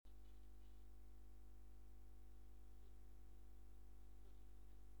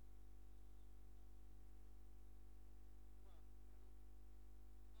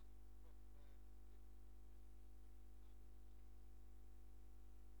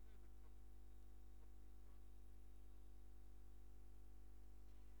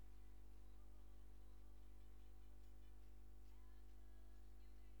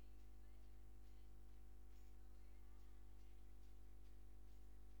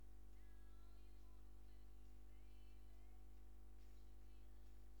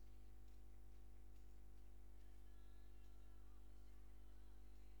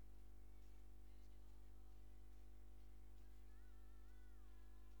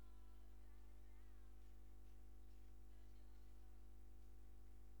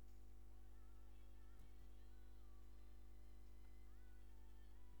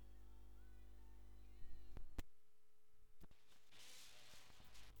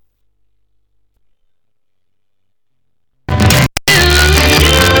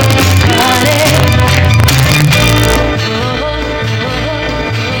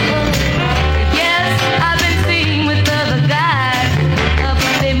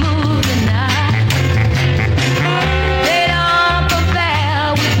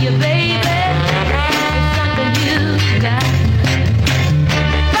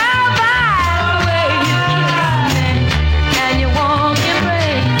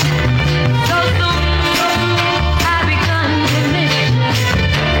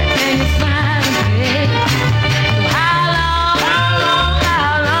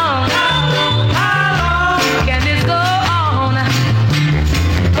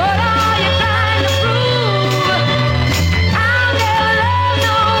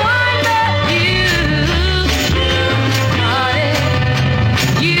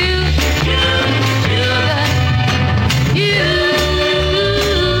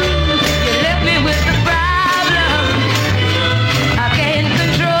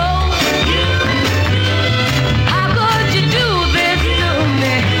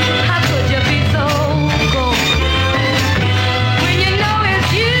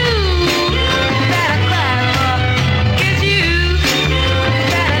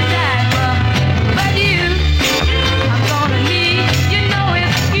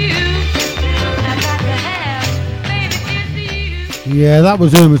Yeah, that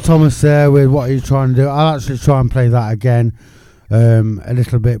was Uma Thomas there with What Are You Trying to Do. I'll actually try and play that again a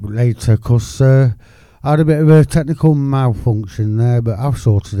little bit later because I had a bit of a technical malfunction there, but I've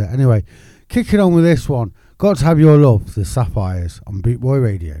sorted it. Anyway, kicking on with this one. Got to Have Your Love, the Sapphires on Boot Boy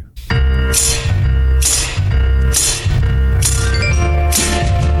Radio.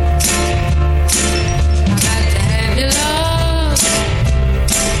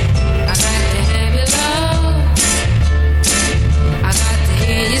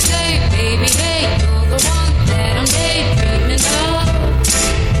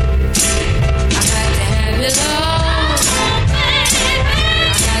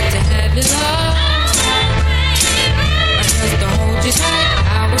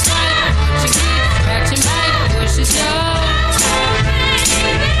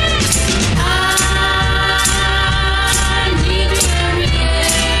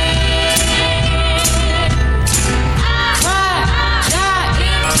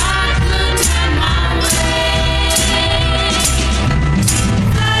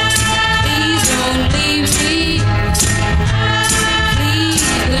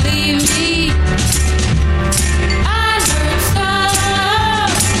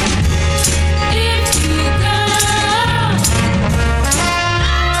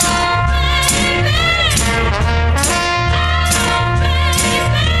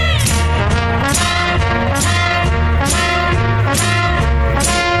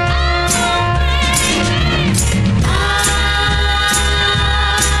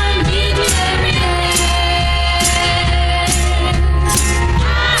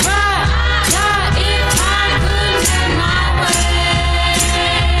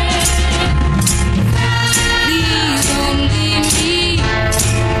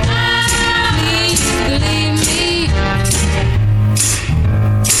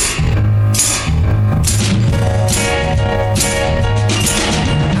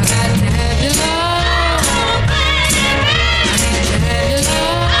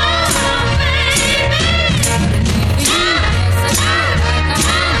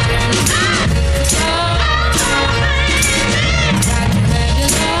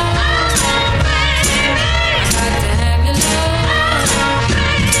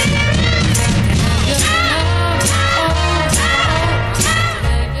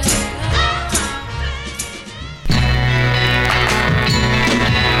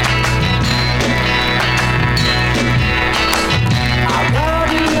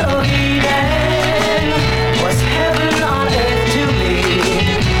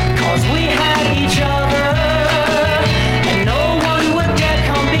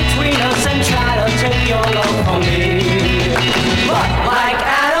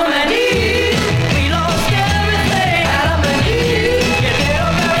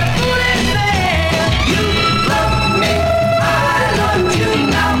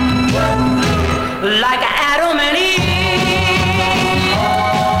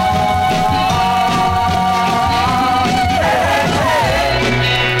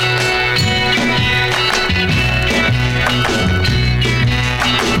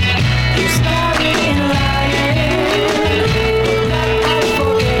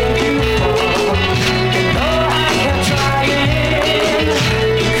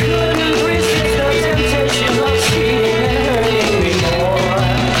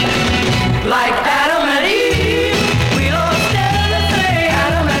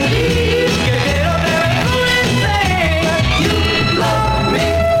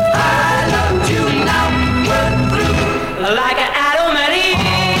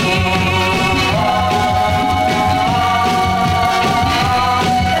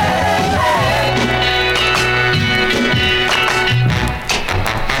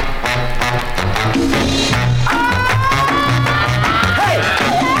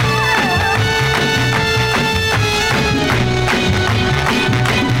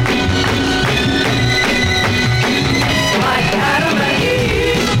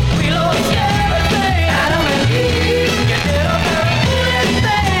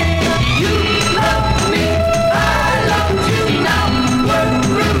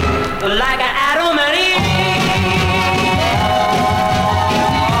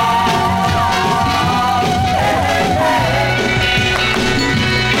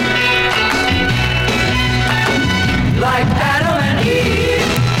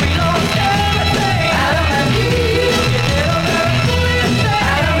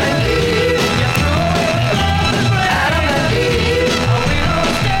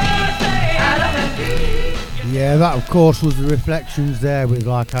 That of course was the Reflections there with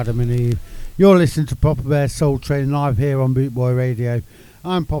Like Adam and Eve. You're listening to Poppa Bear Soul Train live here on Boot Boy Radio.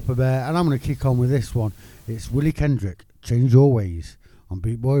 I'm Poppa Bear and I'm going to kick on with this one. It's Willie Kendrick, Change Your Ways on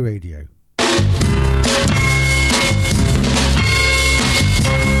Boot Boy Radio.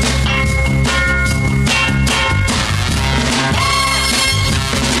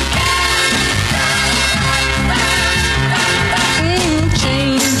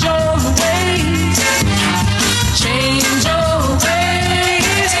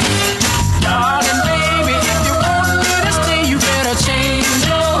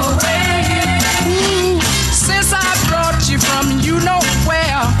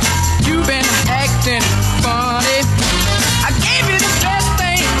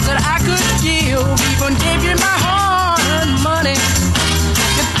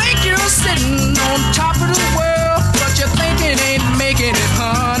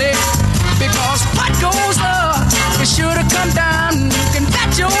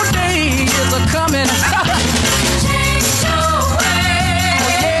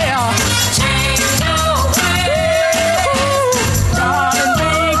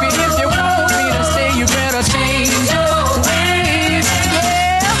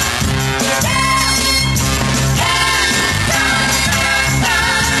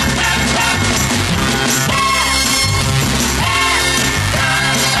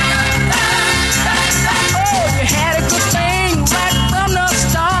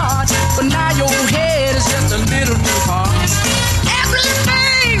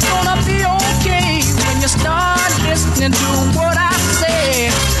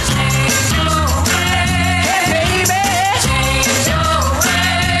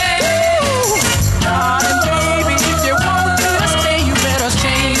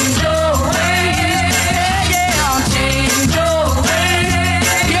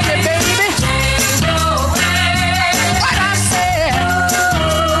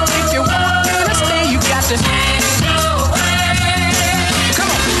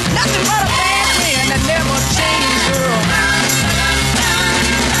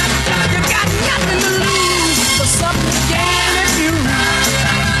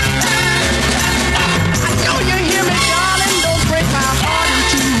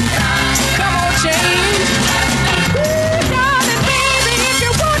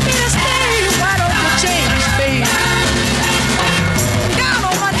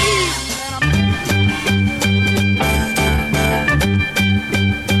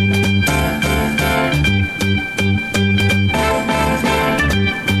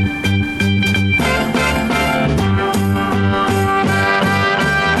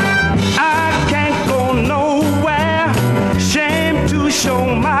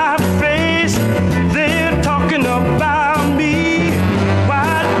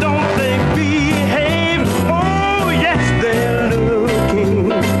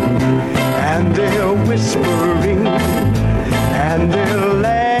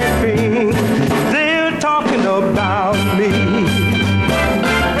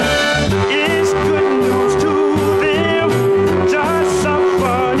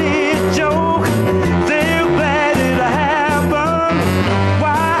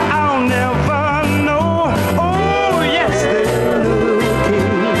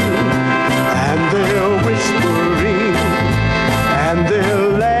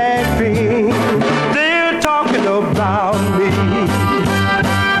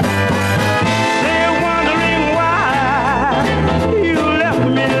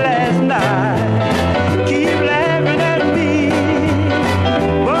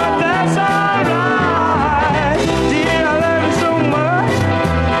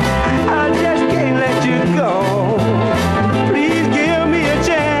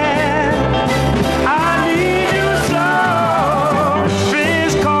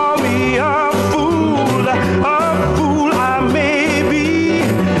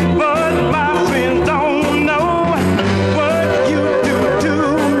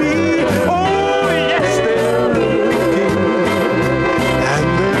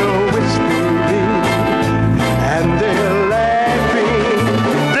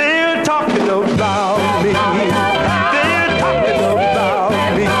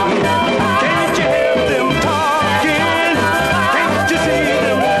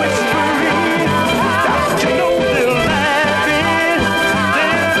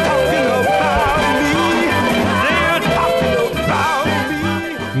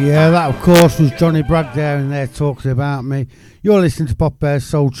 Yeah, that of course was Johnny Bragg there and there talking about me. You're listening to Poppa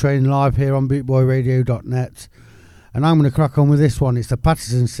Soul Train live here on bootboyradio.net, and I'm going to crack on with this one. It's the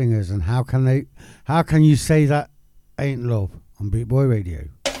Patterson Singers, and how can you say that ain't love on Bootboy Radio?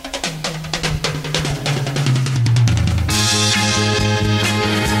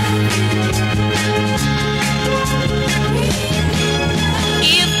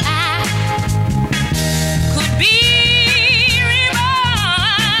 If I could be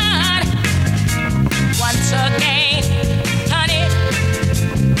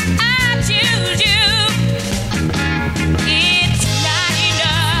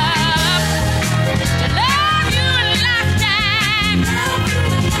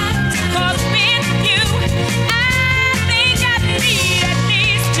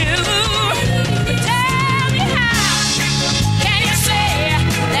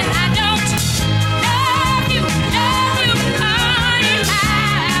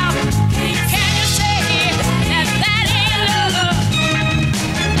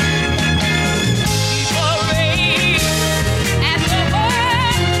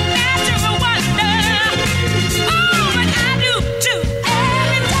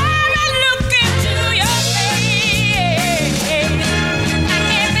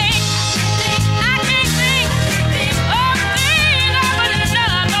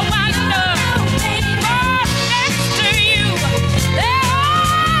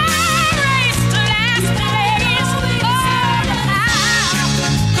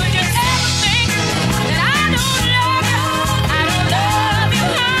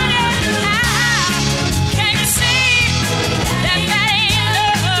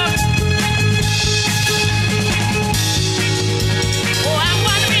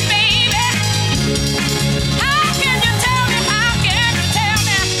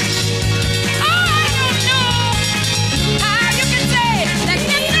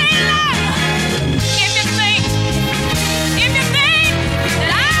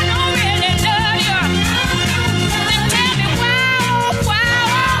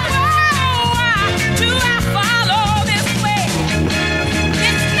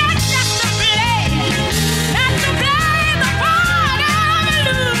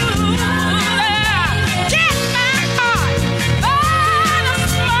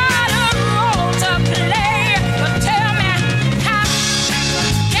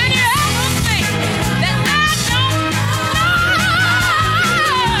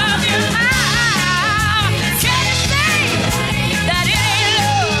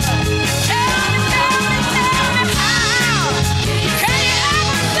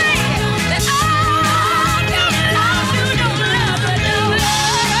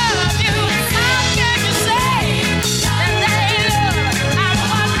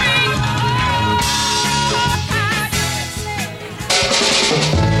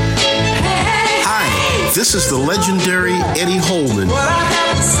This is the legendary Eddie Holman.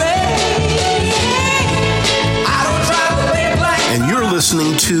 And you're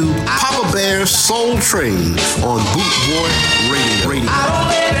listening to Poppa Bear's Soul Train on Boot Boy Radio. I don't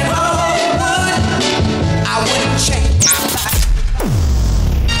live in Hollywood. I wouldn't change.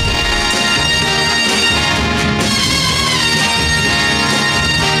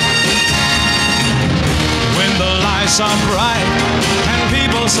 When the lights are bright and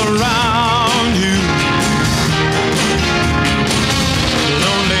people surround you,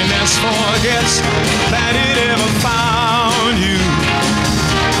 loneliness forgets that it ever found you.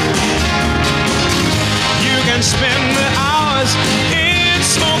 You can spend the hours in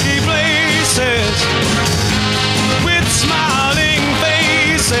smoky places with smiling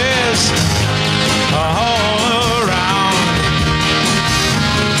faces all around.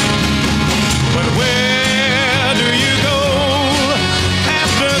 But where do you go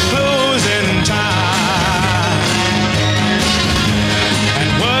after closing time? And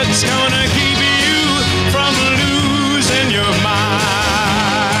what's gonna keep you from losing your mind?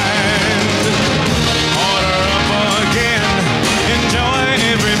 Order up again, enjoy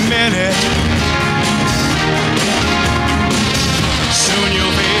every minute. Soon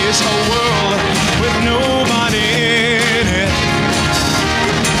you'll face a world with nobody in it.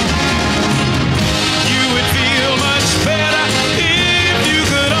 You would feel much better if you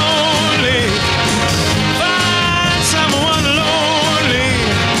could only find someone lonely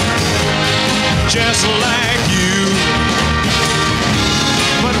just like you.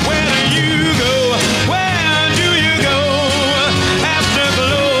 But where do you go? Where do you go after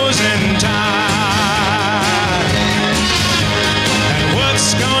closing time? And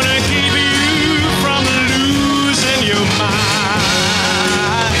what's gonna keep you from losing your mind?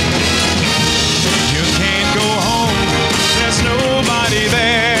 You can't go home, there's nobody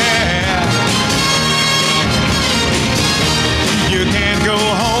there. You can't go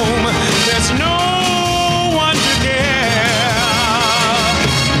home, there's no one to care.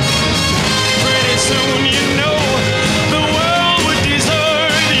 Pretty soon you know the world would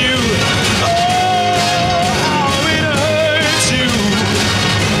desert you. Oh, how it hurts you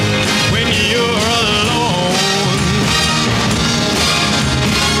when you're alone.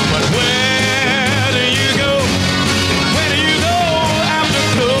 But where do you go? Where do you go after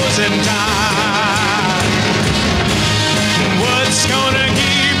closing time? What's gonna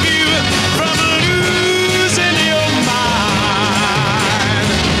keep you from losing your mind?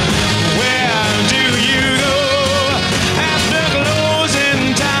 Where do you go after closing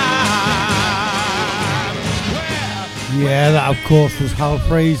time? Yeah, that of course was Hal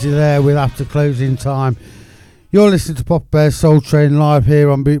Fraser there with After Closing Time. You're listening to Poppa Bear's Soul Train live here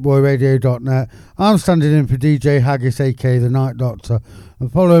on bootboyradio.net. I'm standing in for DJ Haggis, aka The Night Doctor.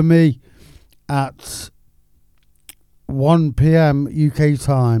 And follow me at 1 p.m. UK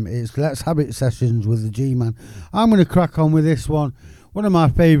time. It's Let's Habit Sessions with the G-Man. I'm going to crack on with this one. One of my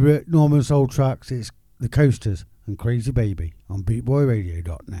favourite Norman Soul tracks is The Coasters and Crazy Baby on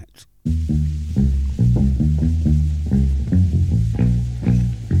bootboyradio.net.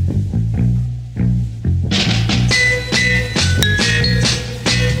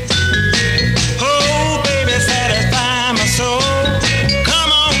 Oh, baby, satisfy my soul.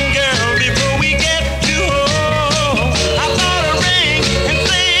 Come on, girl, before we get too old. I bought a ring and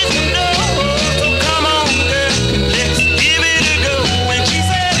placed the door. So come on, girl, let's give it a go. And she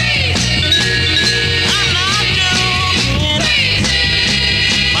said, I'm not joking.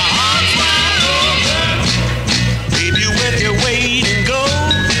 My heart's wide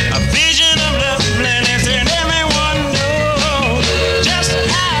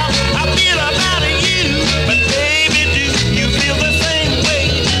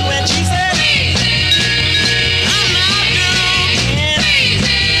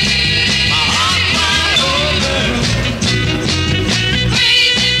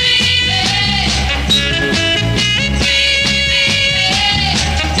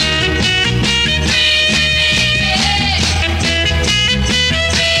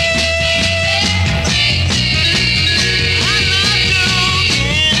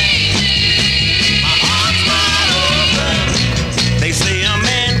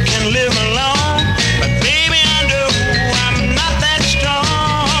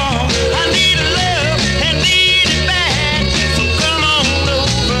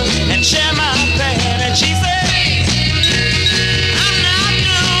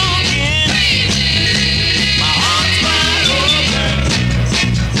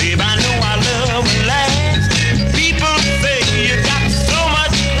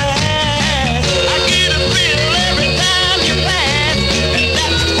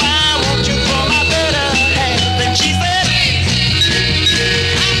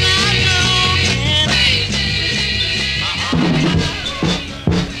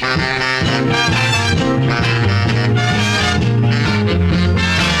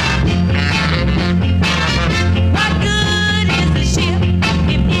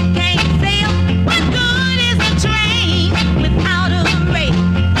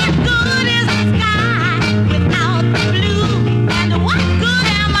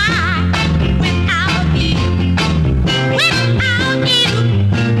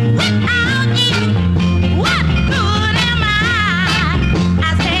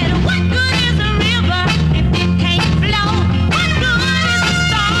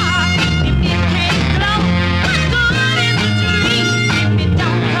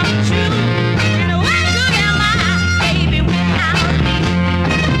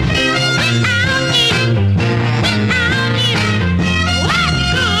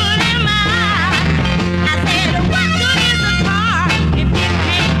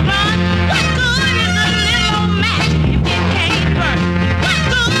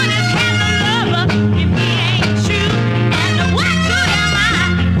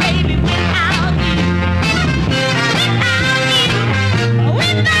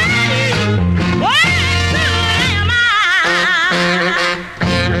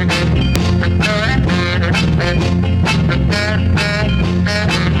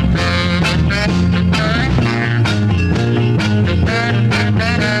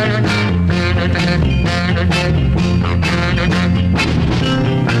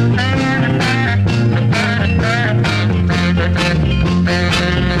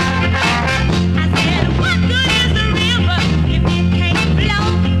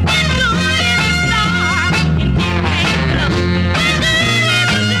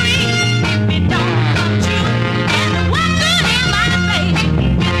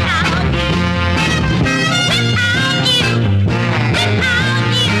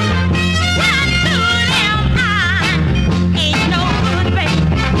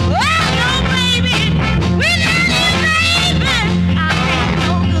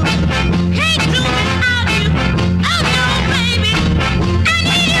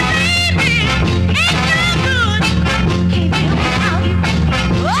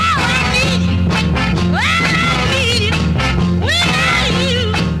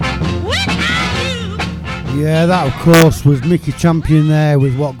Yeah, that of course was Mickey Champion there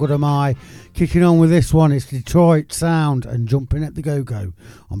with What Good Am I. Kicking on with this one, it's Detroit Sound and Jumping at the Go-Go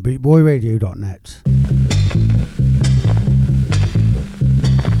on BootboyRadio.net.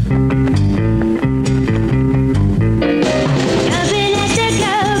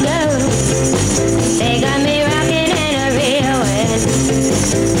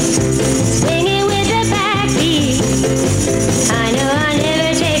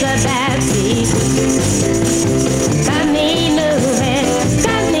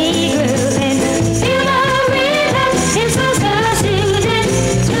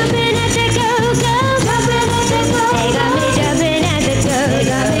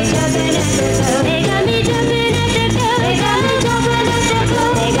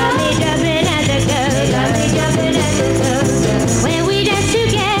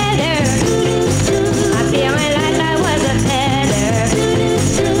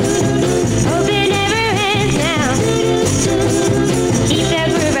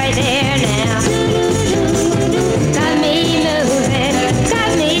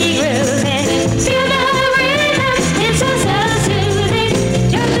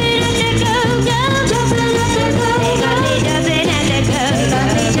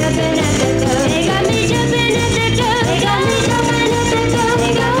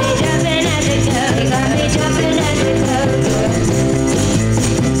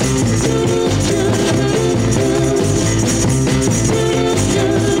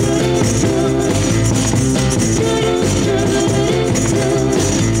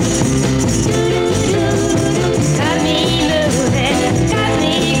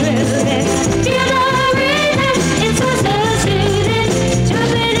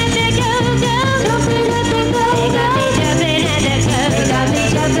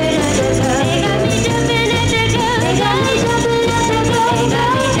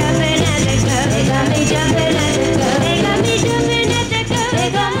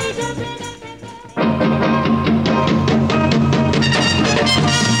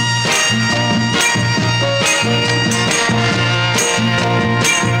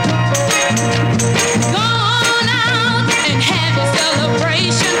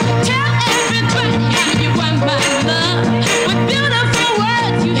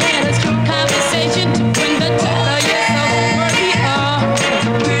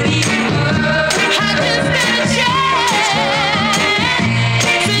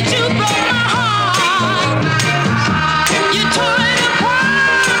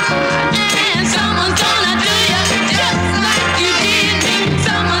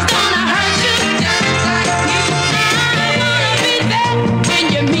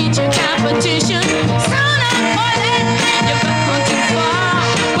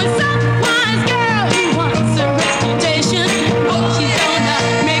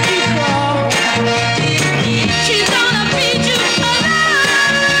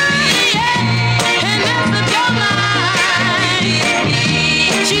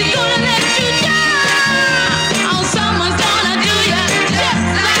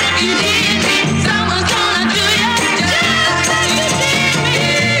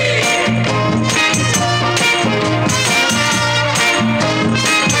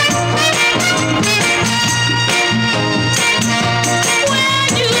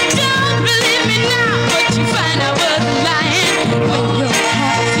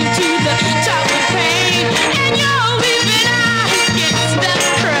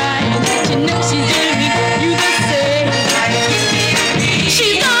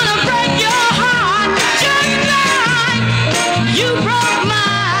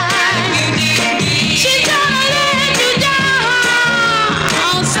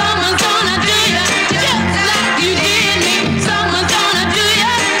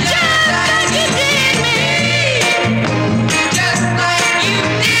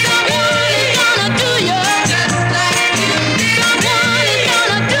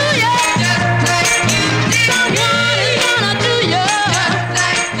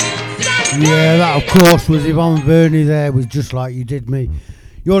 Yeah, that of course was Yvonne Burney there with Just Like You Did Me.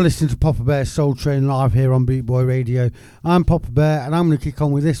 You're listening to Poppa Bear Soul Train live here on Beat Boy Radio. I'm Poppa Bear and I'm going to kick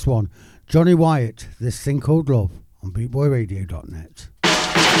on with this one. Johnny Wyatt, This Thing Called Love on BeatBoyRadio.net.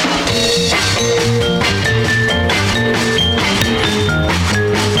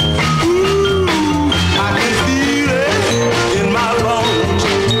 I can feel it in my bones.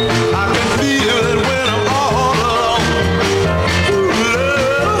 I can feel it when I'm all alone.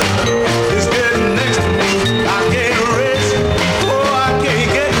 Love is getting next to me. I can't rest. Oh, I can't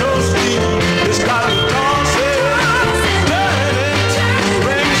get no sleep. It's got me tossing, turning,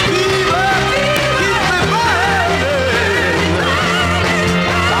 brings fever, keeps me burning.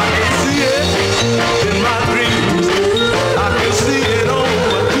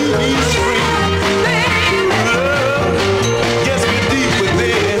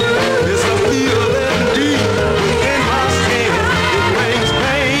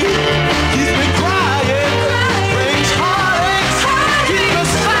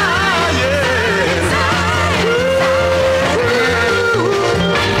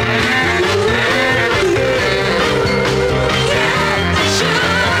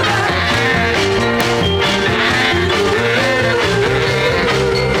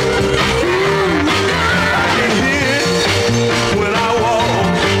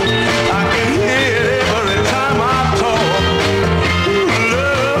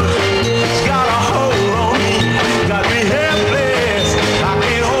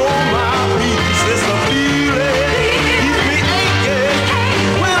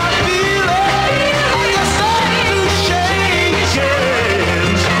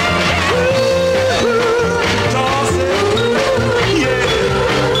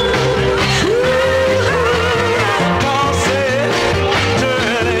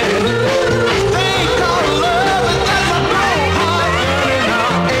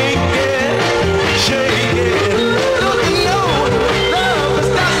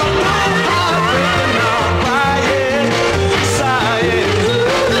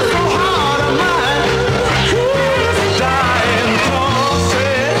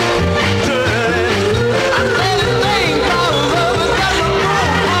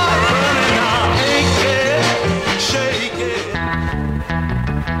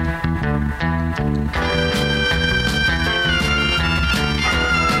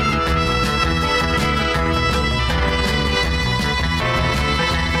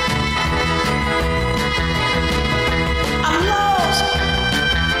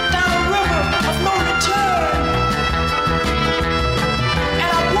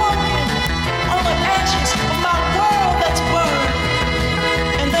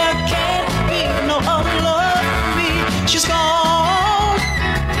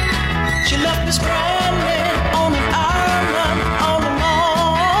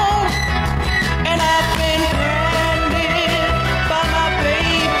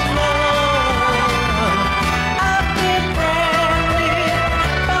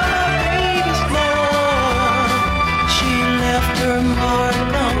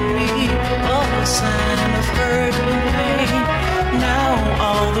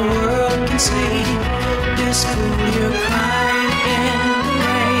 this fool here crying in the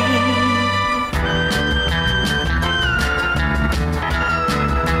rain.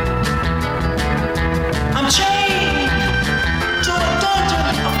 I'm chained to a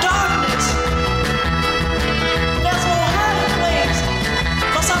dungeon of darkness. There's no hiding place,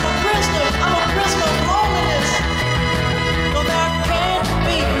 'cause I'm a prisoner of loneliness. No, there can't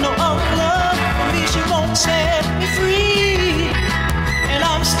be no other love for me, she won't set me free. And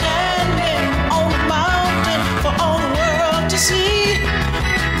I'm standing on the mountain for all the world to see.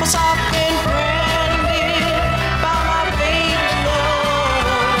 'Cause I've been branded by my baby's love.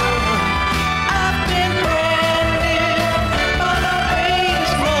 I've been branded by my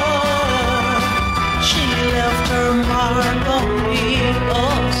baby's love. She left her mark on me, a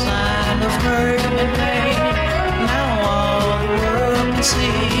sign of hurt and pain. Now all the world can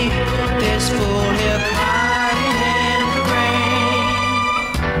see this fool here crying in the rain.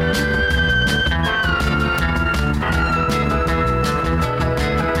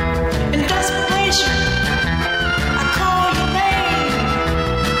 In desperation, I call your name,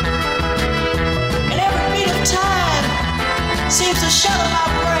 and every beat of time seems to shut my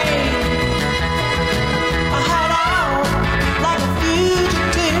brain. I hide out like a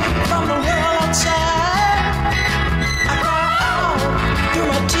fugitive from the world outside. I cry out through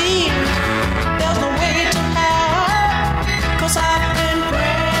my tears, there's no way to hide. 'Cause I've been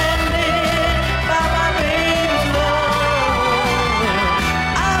branded by my baby's love.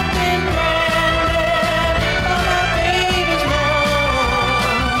 I've been branded by my baby's love.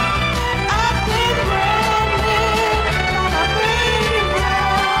 I've been branded by my baby's love.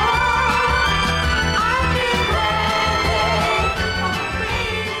 I've been branded by my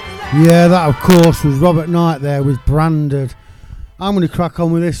baby's love. Yeah, that of course was Robert Knight there with Branded. I'm going to crack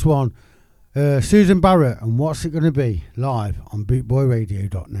on with this one. Susan Barrett and What's It Going to Be, live on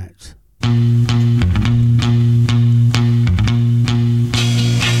bootboyradio.net.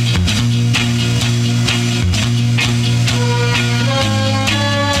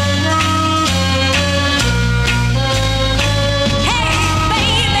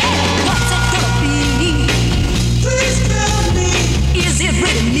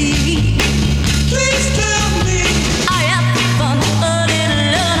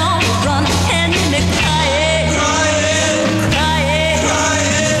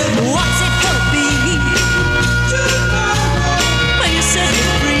 What's it gonna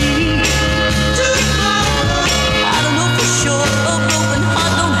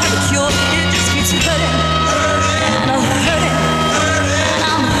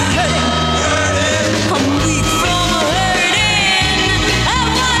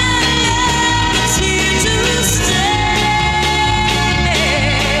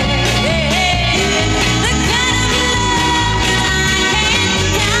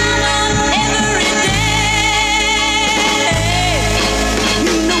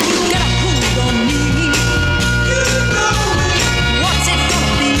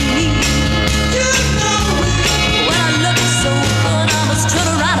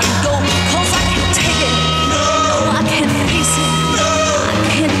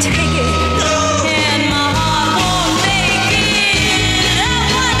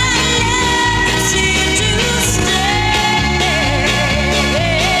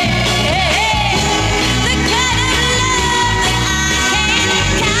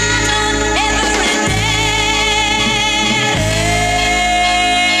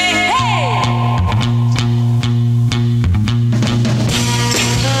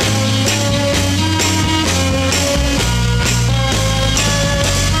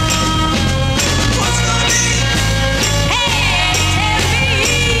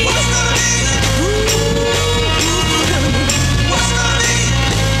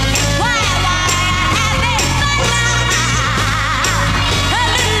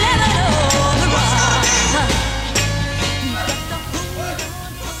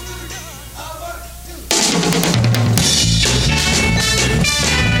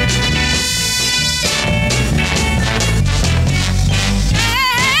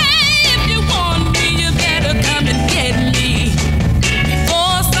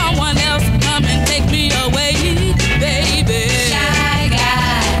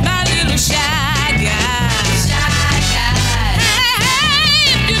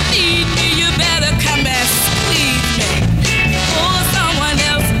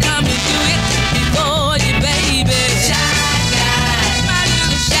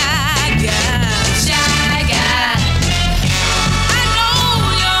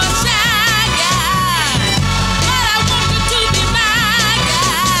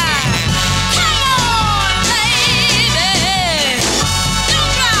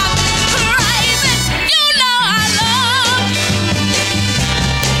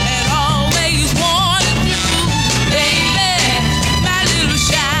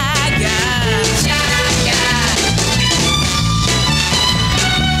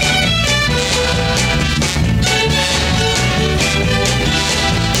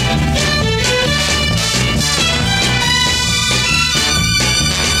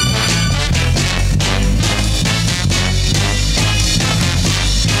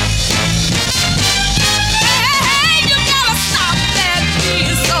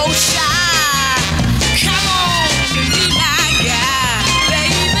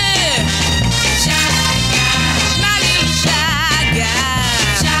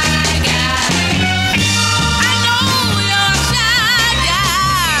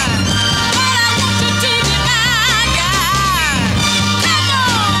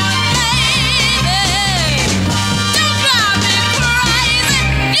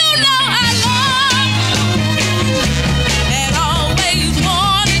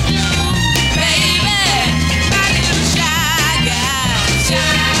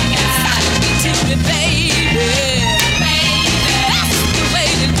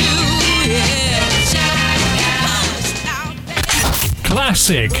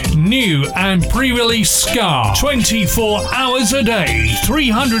classic, new and pre-release ska. 24 hours a day,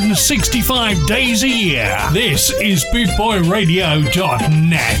 365 days a year. This is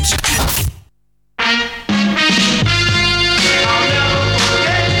bootboyradio.net.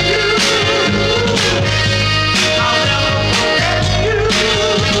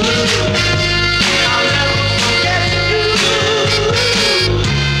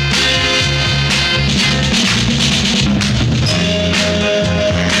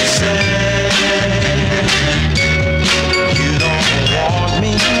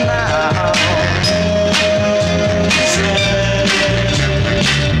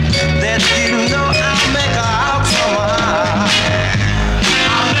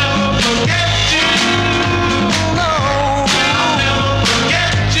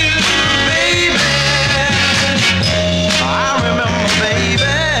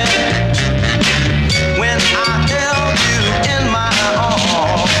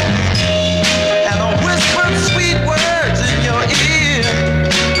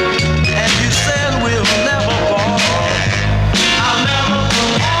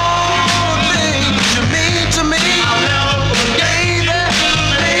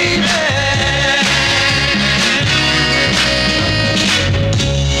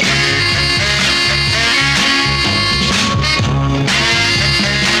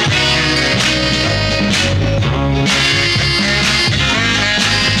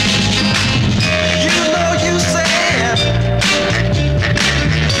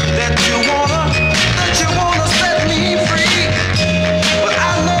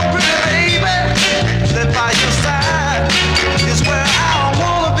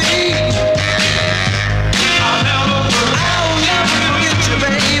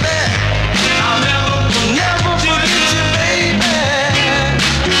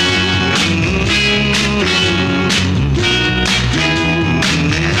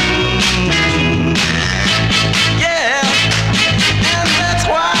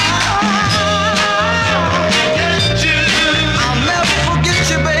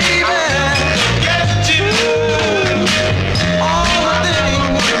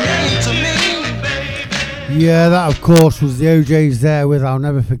 Yeah, that of course was the OJs there with I'll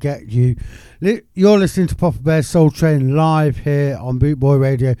Never Forget You. You're listening to Poppa Bear's Soul Train live here on Bootboy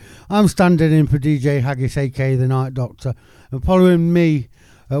Radio. I'm standing in for DJ Haggis, aka The Night Doctor. And following me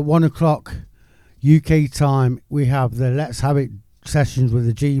at 1 o'clock UK time, we have the Let's Have It sessions with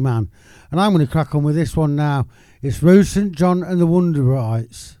the G-Man. And I'm going to crack on with this one now. It's Rose St. John and the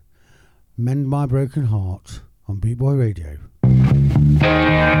Wonderites. Mend My Broken Heart on Bootboy Radio.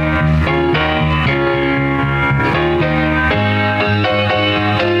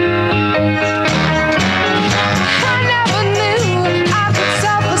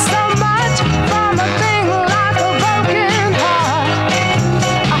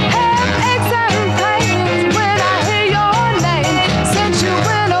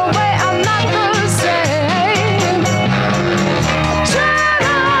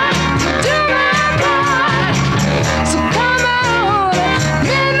 So come on,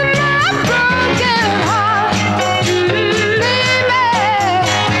 mend my broken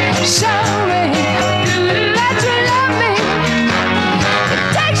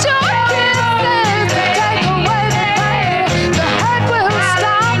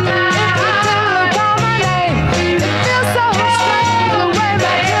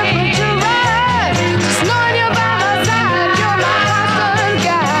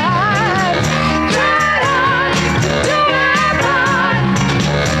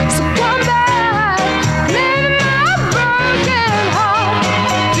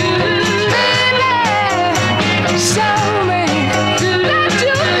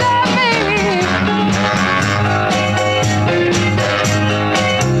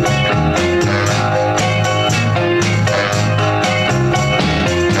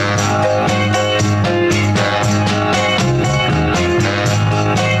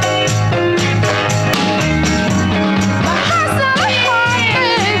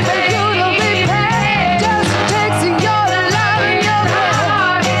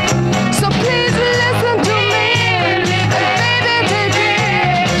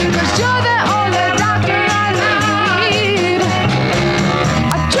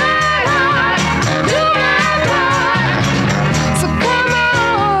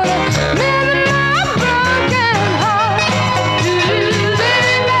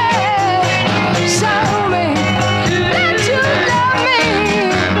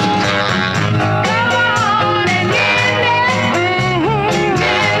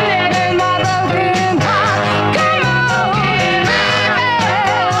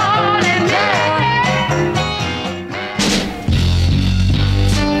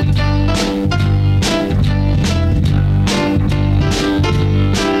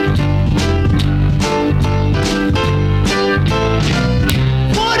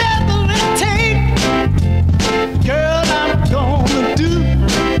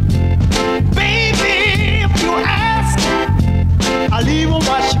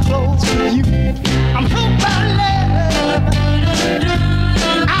wash your clothes for you. I'm hooked by love.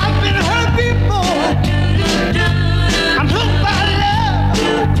 I've been hurt before. I'm hooked by love.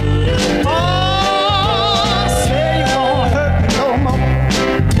 Oh, say you won't hurt me no more.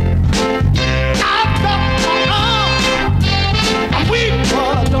 I've got my arms. I'm weak,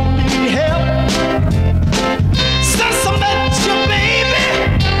 but I don't need help. Since I met you, baby,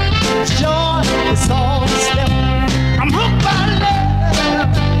 joy is all that's left. I'm hooked by love.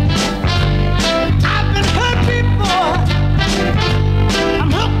 I've been hurt before.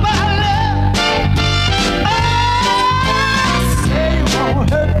 I'm hooked by love. Oh, say you won't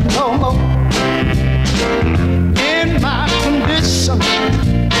hurt me no more. In my condition,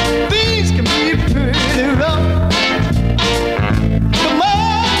 things can be pretty rough. The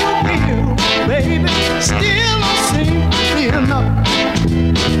more you feel, baby, still don't seem to be enough.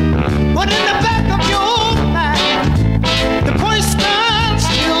 But in the back of your mind, the question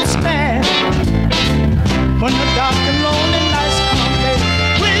still stands. When the dark and lonely nights come, baby,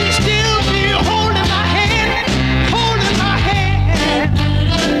 will you still be holding my hand, holding my hand,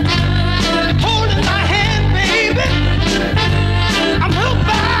 holding my hand, baby? I'm hooked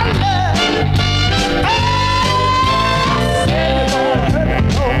by love. Oh, say you won't hurt me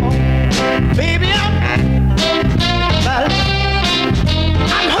no more. Baby, I'm by love.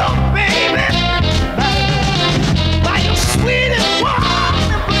 I'm hooked, baby, by your sweet and warm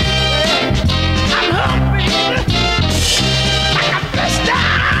embrace. I'm hooked, baby, like a fish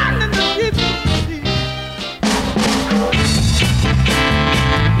down in the deep sea.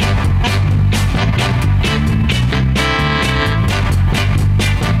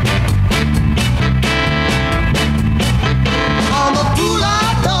 I'm a fool, I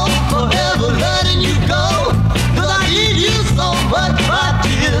know, forever letting you go. 'Cause I need you so much, my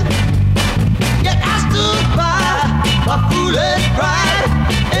dear. Yet I stood by my foolish pride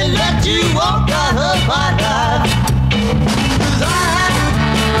and let you walk out of my life. 'Cause I'm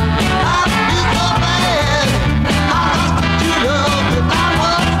so mad. I lost your love and I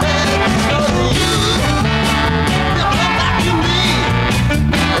was dead. So you come back to me.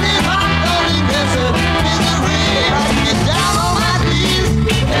 And if I'm loneliness and misery, I get down on my knees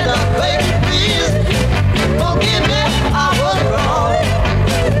and I beg you, please forgive me. I was wrong.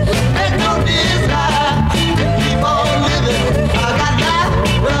 There's no desire to keep on living. I got life,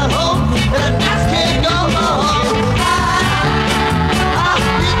 but hope that I can't go on. I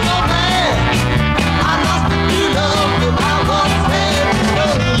feel so bad. I lost the true love that I once had. So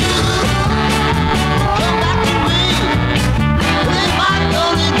you come back to me. With my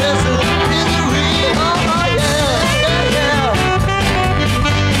loneliness and misery. Oh yeah, yeah, yeah.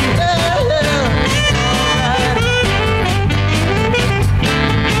 Yeah, yeah.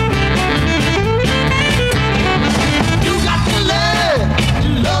 You got to learn to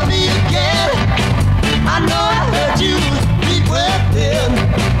love me again. I know I hurt you deep within.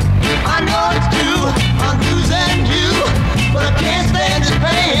 I know it's true, I'm losing you, but I can't stand this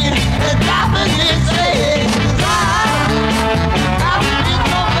pain and driving me insane. 'Cause I've been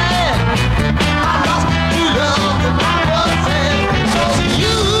so bad. I lost the true love that I once had. So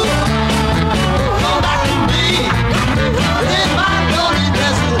you come back to me. In my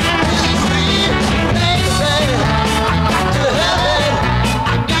loneliness is free, baby. I got to have it.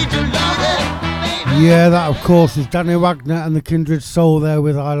 I need to love it, baby. Yeah, that of course is Danny Wagner and the Kindred Soul there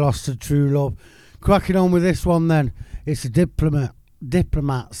with I Lost a True Love. Cracking on with this one then. It's the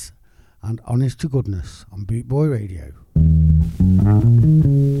Diplomats and Honest to Goodness on Boot Boy Radio.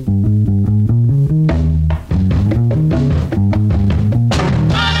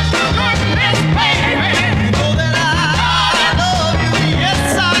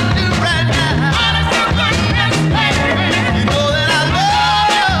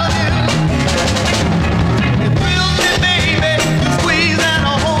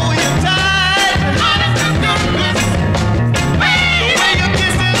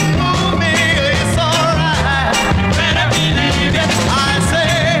 I say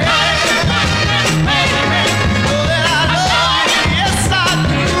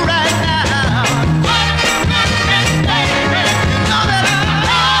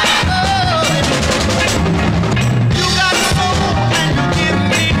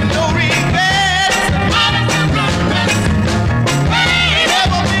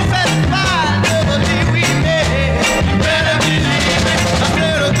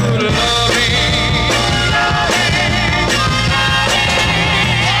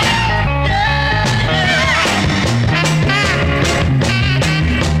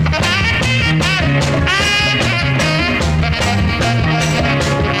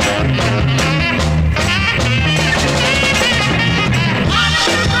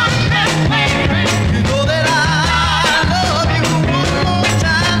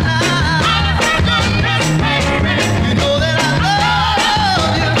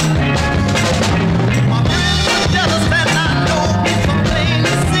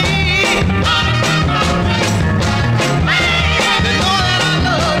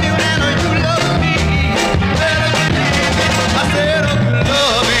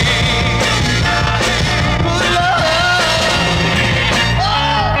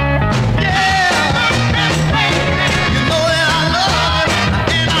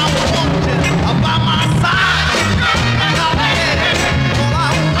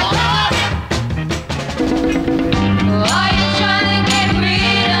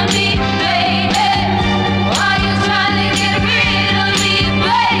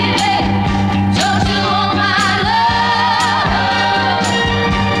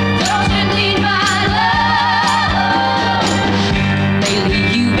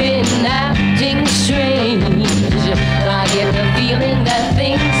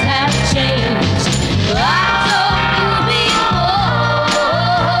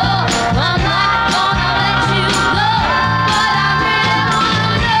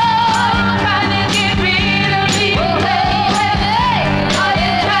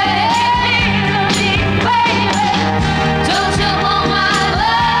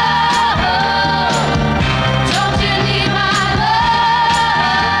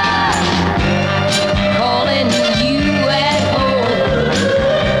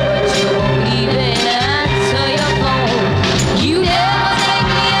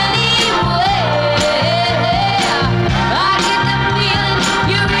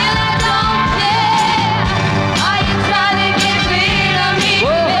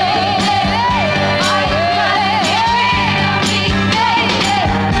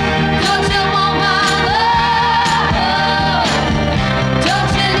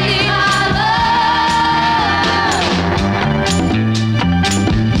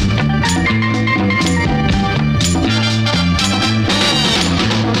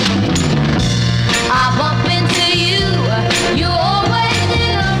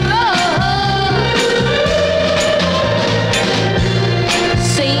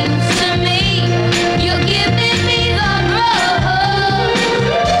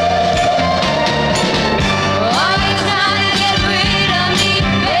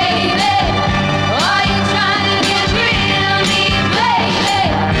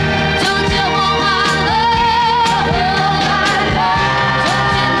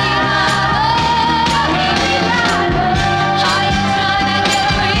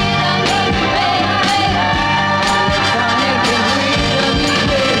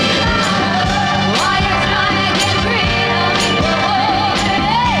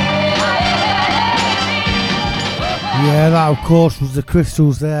That, of course, was the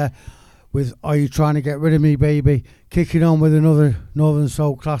Crystals there with Are You Trying to Get Rid of Me, Baby? Kicking on with another Northern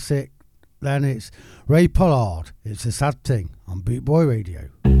Soul classic. Then it's Ray Pollard. It's a Sad Thing on Boot Boy Radio.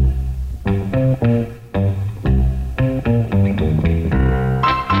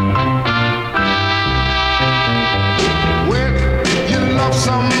 When you love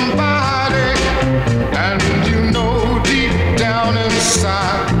somebody and you know deep down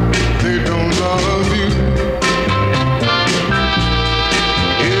inside they don't love you,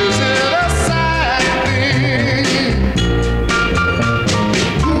 is it a sad thing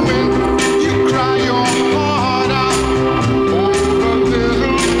when you cry your heart out over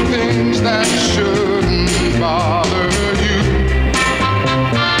little things that shouldn't bother you?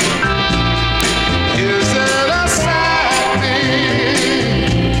 Is it a sad thing?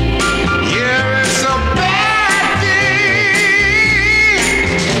 Yeah, it's a bad thing.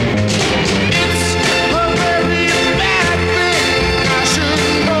 It's a very bad thing. I should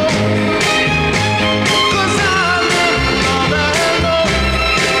know, 'cause I'm in love and know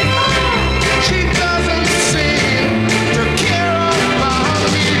she doesn't seem to care about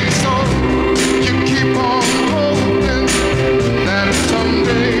me. So you keep on hoping that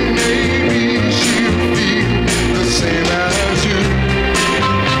someday maybe she'll feel the same as you.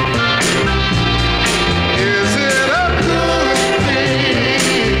 Is it a good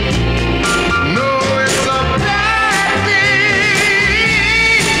thing? No, it's a bad thing.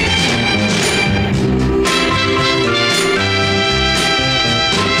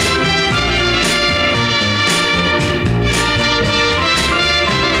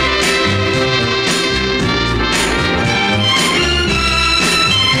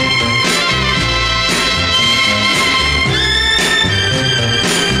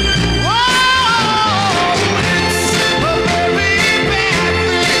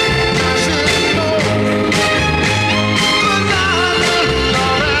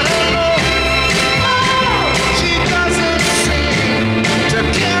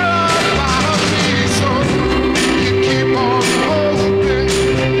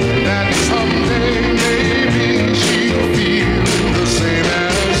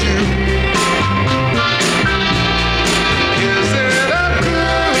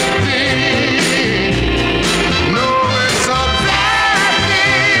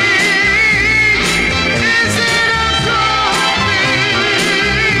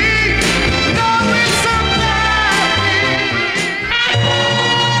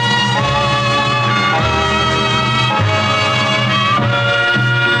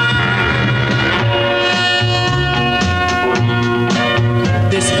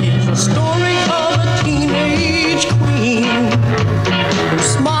 This is a story of a teenage queen whose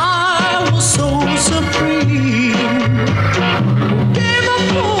smile was so supreme, gave a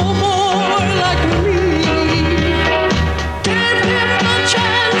poor boy like me, gave him the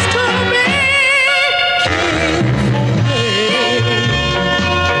chance to be king for a day.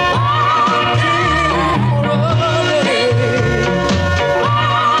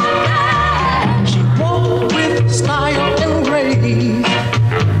 She walked with style and grace.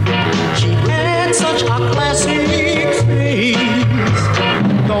 She had such a classic face.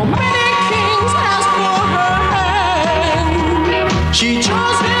 Though many kings asked for her hand, she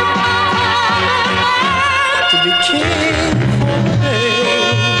chose him to be king for the day.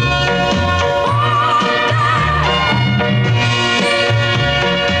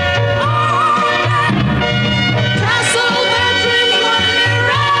 Castle their dreams only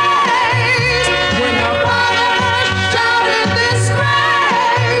raised when her father shouted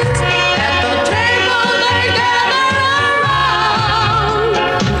disgrace. At the table they gathered around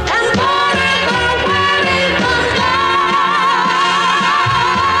and parted their wedding vows.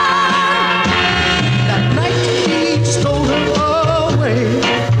 That night he stole her away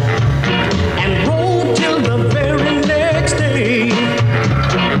and rode till the very next day.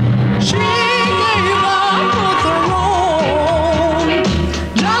 She gave up her throne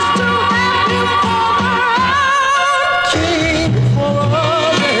just to have him for her king for a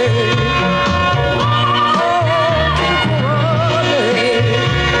day. King for a day.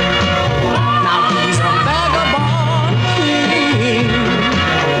 Now he's a vagabond king,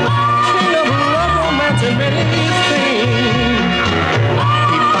 king of love, romance, and many things.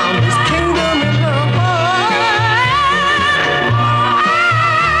 He found his kingdom in her heart.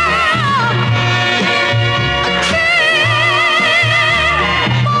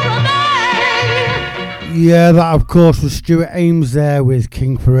 Yeah, that, of course, was Stuart Ames there with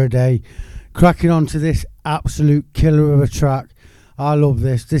King for a Day. Cracking on to this absolute killer of a track. I love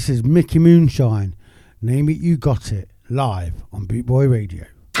this. This is Mickey Moonshine. Name It You Got It. Live on Boot Boy Radio.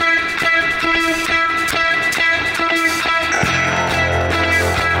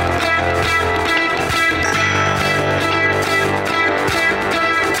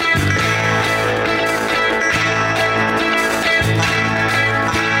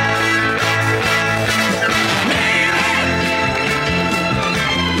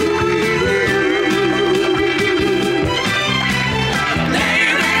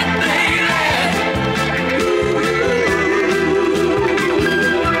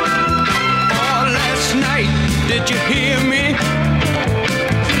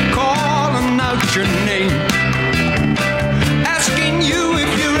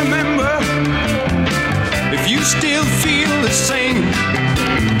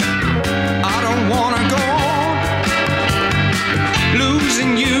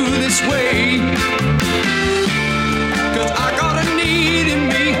 losing you this way. 'Cause I got a need in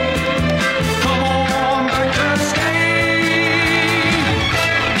me. Come on back to stay.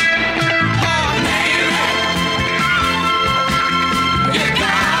 Oh, baby, you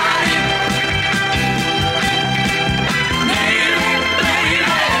got it. Baby, baby,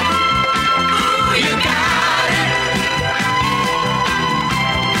 ooh, you got it.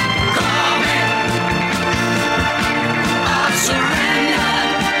 Come in, I'll surrender.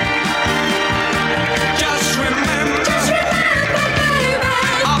 Just remember, baby,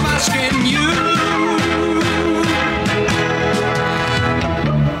 I'm asking you.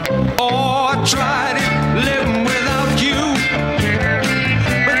 Oh, I tried it living without you,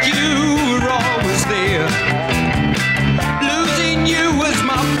 but you were always there. Losing you was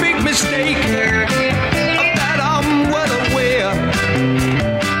my big mistake. Of that I'm well aware.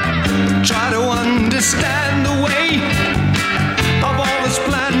 Try to understand the way I've always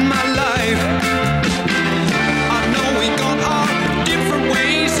planned my life. I know we got our different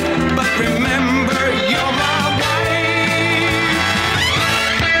ways, but remember you're my wife.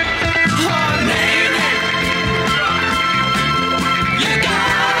 Oh, baby, you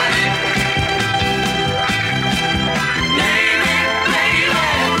got it. Baby, baby,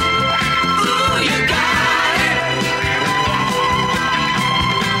 ooh, you got it.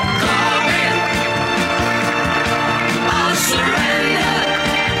 Come in, I'll surrender.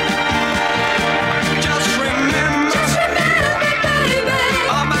 Just remember, baby,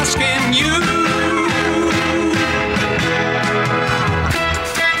 I'm asking you.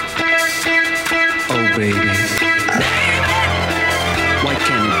 Oh, baby, why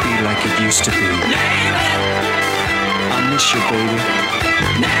can't it be like it used to be? I miss you, baby.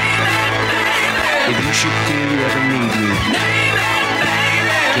 If you should feel you ever need me,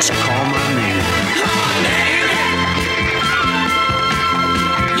 just call my name.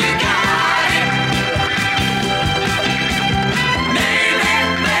 You got it. Baby,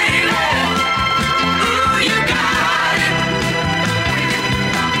 baby, ooh, you got it.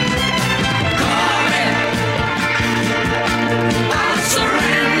 Come in, I'll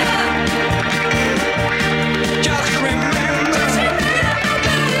surrender. Just remember,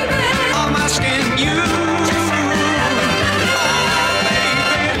 I'm asking you.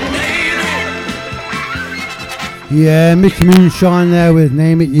 Yeah, Mickey Moonshine there with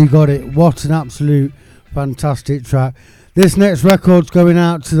Name It, You Got It. What an absolute fantastic track. This next record's going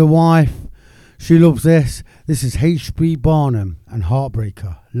out to the wife. She loves this. This is H.B. Barnum and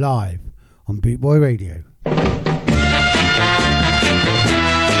Heartbreaker live on Boot Boy Radio.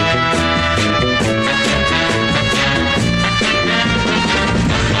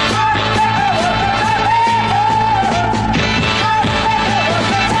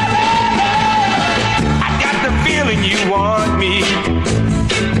 I got the feeling you want me,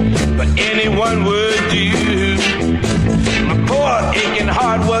 but anyone would do. My poor aching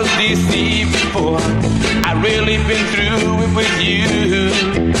heart was deceived before I really been through it with you.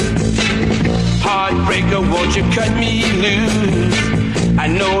 Heartbreaker, won't you cut me loose? I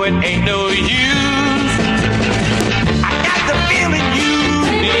know it ain't no use. I got the feeling you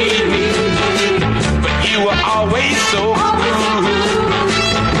need me, but you were always so cruel.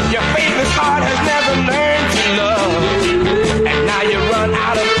 Your faithless heart has never learned to love, and now you run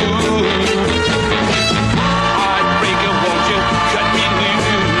out of food. Heartbreaker, won't you cut me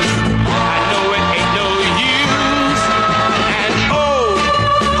loose? I know it ain't no use. And oh,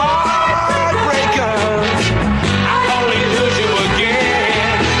 heartbreaker, I only lose you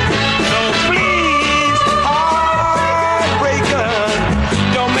again. So please, heartbreaker,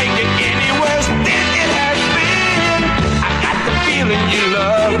 don't make it any worse than it has been. I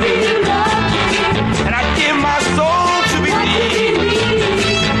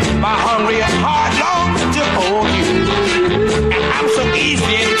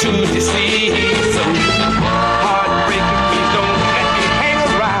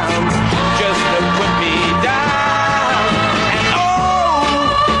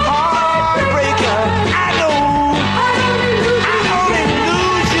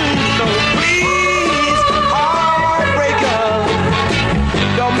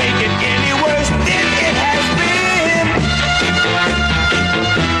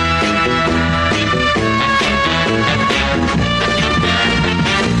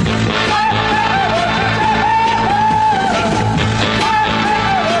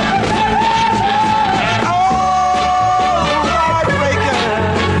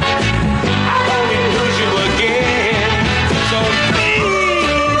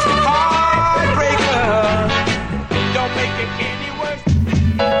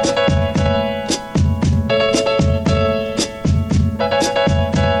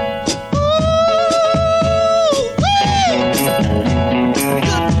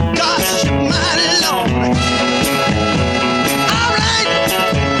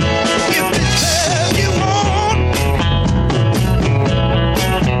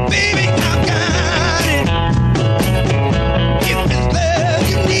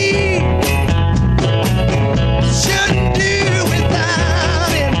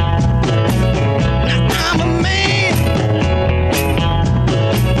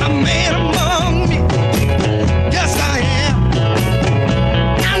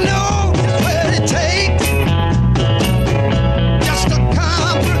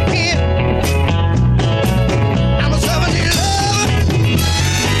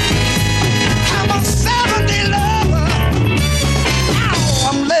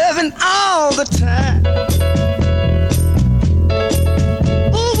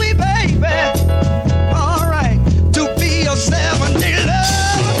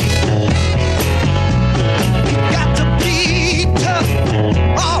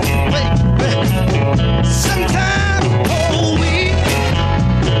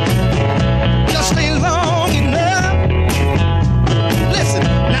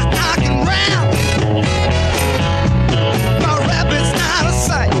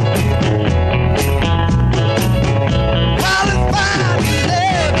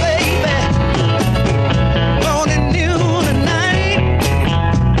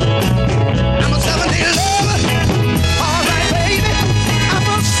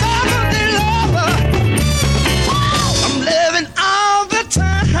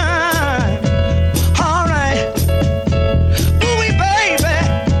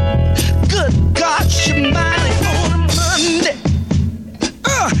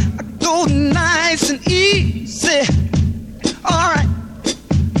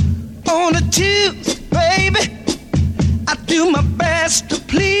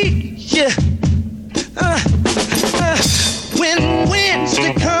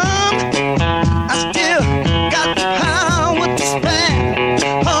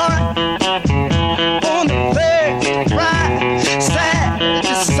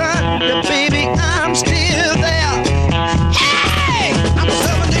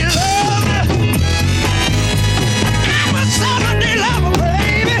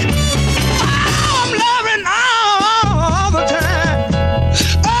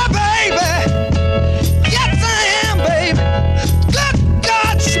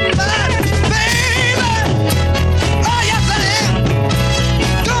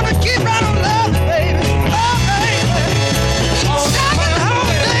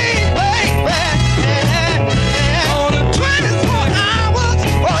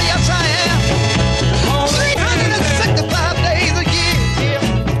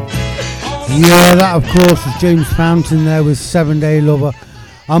Yeah, that of course was James Fountain there with 7 Day Lover.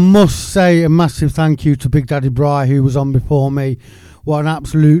 I must say a massive thank you to Big Daddy Bry who was on before me. What an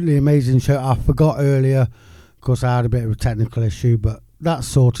absolutely amazing show. I forgot earlier, of course I had a bit of a technical issue, but that's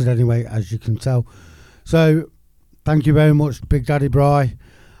sorted anyway, as you can tell. So thank you very much, Big Daddy Bry.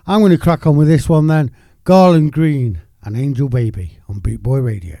 I'm going to crack on with this one then. Garland Green and Angel Baby on Boot Boy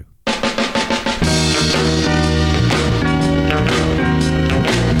Radio.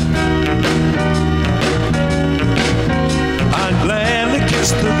 I gladly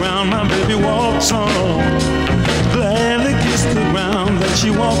kiss the ground my baby walks on. Gladly kiss the ground that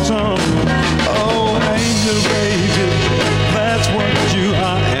she walks on. Oh, angel baby, that's what you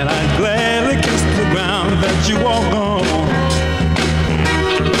are. And I gladly kiss the ground that you walk on.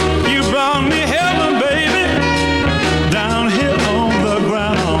 You brought me heaven, baby, down here on the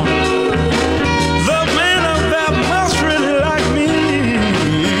ground. The man of that must really like me,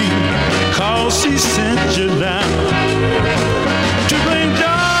 'cause she sent you down to bring joy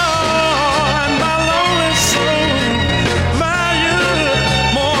in my lonely soul. Value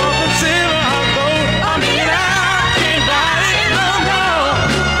more than silver or gold. I mean, I can't buy it no more.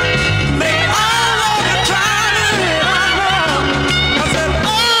 They all of you tried it, and I know. I said,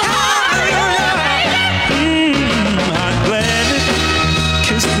 oh, hallelujah. I gladly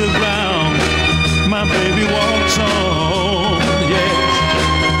kiss the ground my baby walks on. Yes,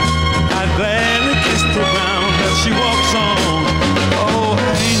 I gladly kiss the ground that she walks on. Oh,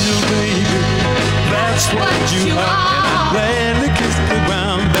 angel baby, that's what you are. And I gladly kiss the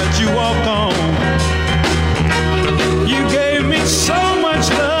ground that you walk on. You gave me so much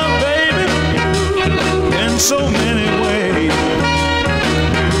love, baby, in so many ways.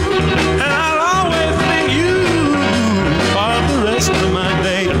 And I'll always thank you for the rest of my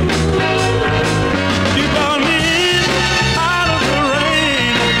day. You brought me in out of the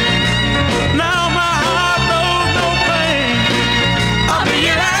rain. Now my heart knows no pain. I'll be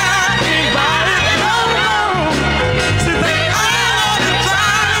laughing by it no more. See, they all the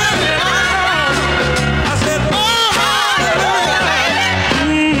time, and I know. I said, oh, hallelujah.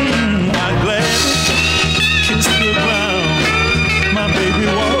 I gladly kiss the ground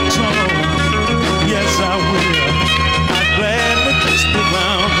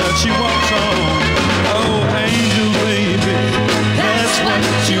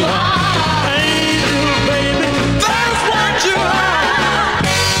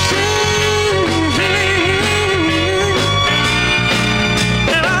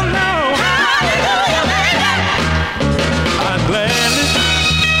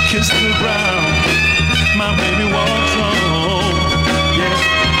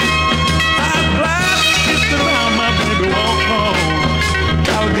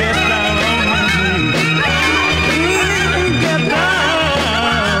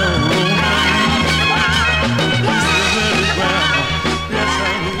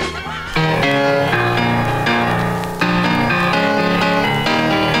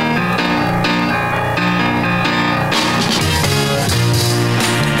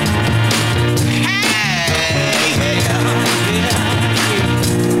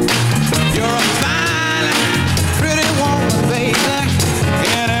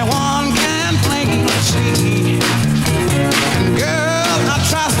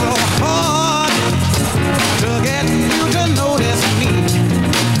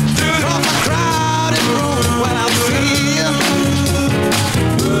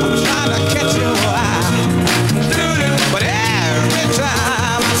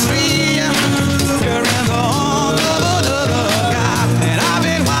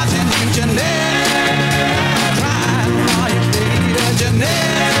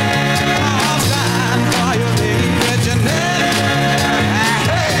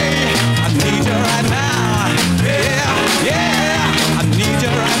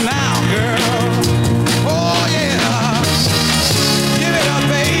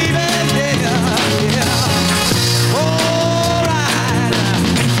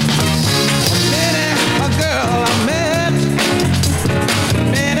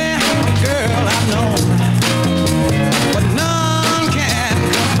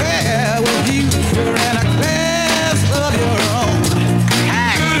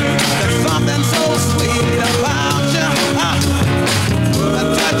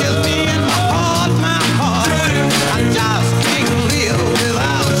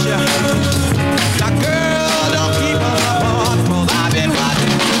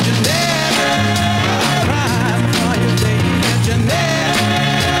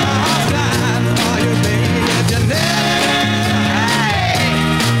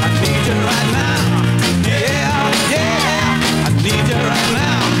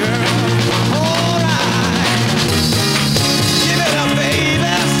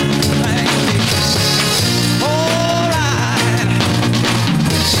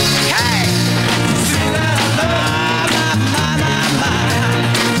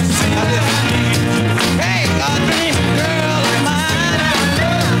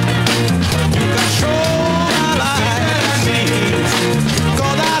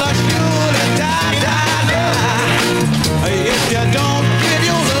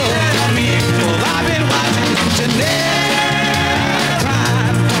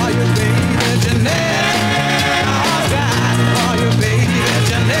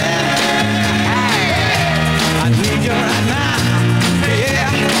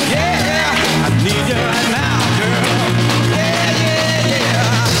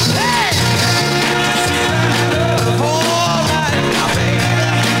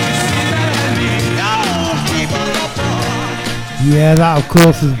Yeah, that of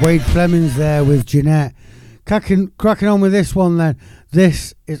course was Wade Flemings there with Jeanette. Cracking on with this one then.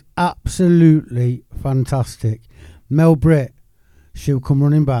 This is absolutely fantastic. Mel Britt, She'll Come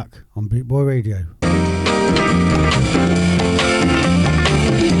Running Back on Beat Boy Radio.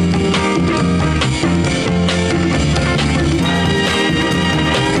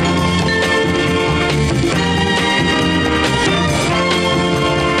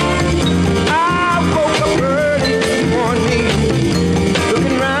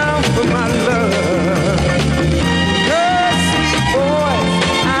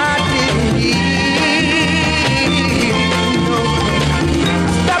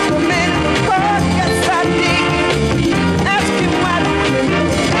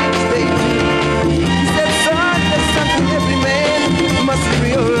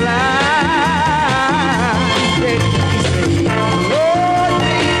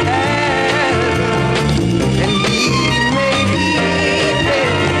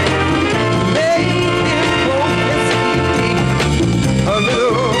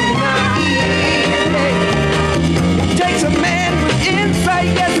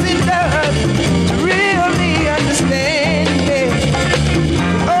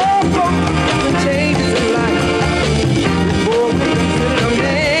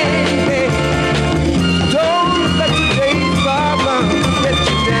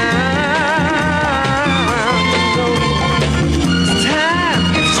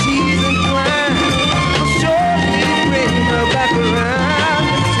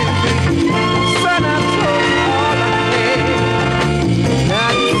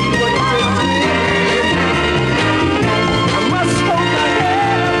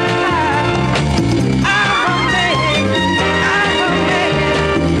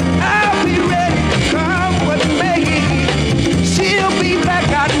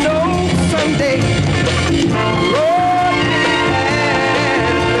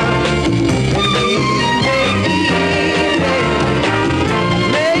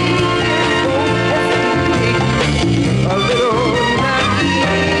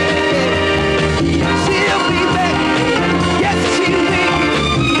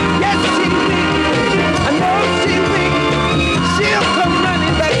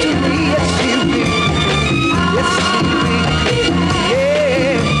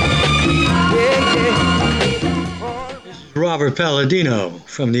 Palladino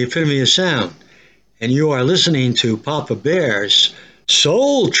from the Epitome of Sound, and you are listening to Poppa Bear's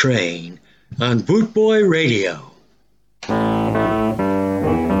Soul Train on Boot Boy Radio.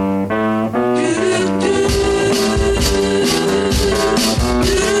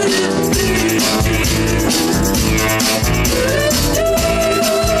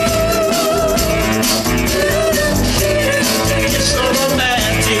 It's so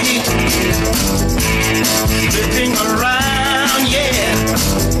romantic, flipping around, yeah.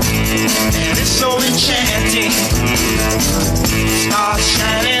 It's so enchanting, stars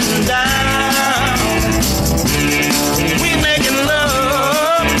shining down. We're making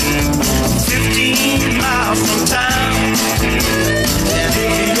love 15 miles from town. And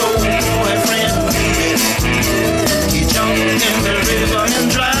if your boyfriend, he jumped in the river and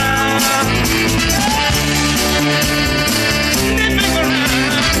drowned. Flipping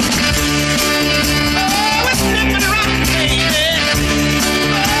around, oh, it's flipping around, baby.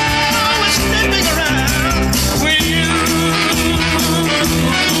 Oh, it's flipping around with you.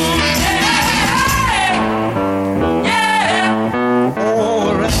 Yeah, yeah.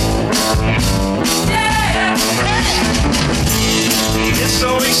 All right. Yeah, it's so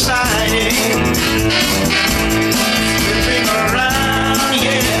exciting. Flipping around,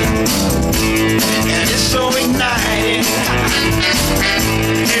 yeah. And it's so igniting.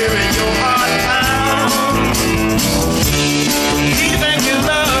 Hearing your heart pound. You think you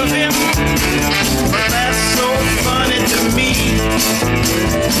love him, but that's so funny to me.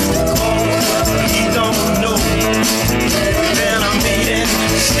 Oh, he don't know. Then I'm meeting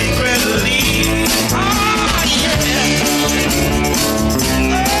secretly. Oh, yeah. Oh,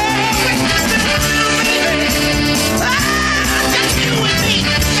 baby. Ah, just you and me.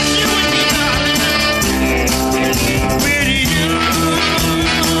 Just you and me, darling. With you.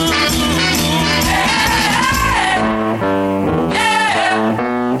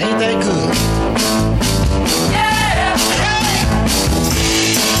 Ain't that good? Yeah.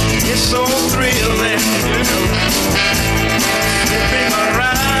 It's so thrilling, flipping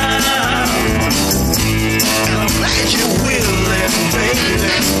around. And I'm glad you're willing, baby,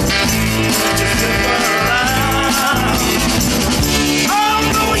 to flip around.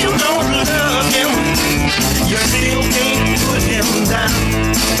 Although you don't love him, you still can't put him down.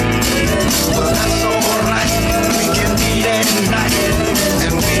 Well, that's alright, we can be that night.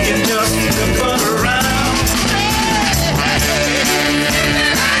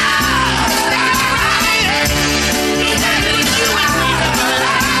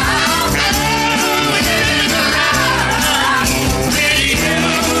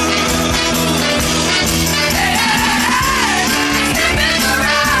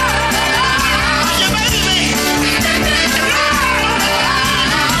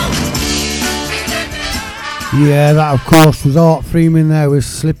 Yeah, that of course was Art Freeman there with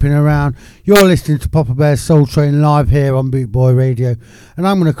Slipping Around. You're listening to Poppa Bear's Soul Train live here on Boot Boy Radio, and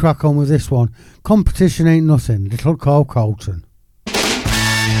I'm going to crack on with this one. Competition Ain't Nothing, Little Carl Colton.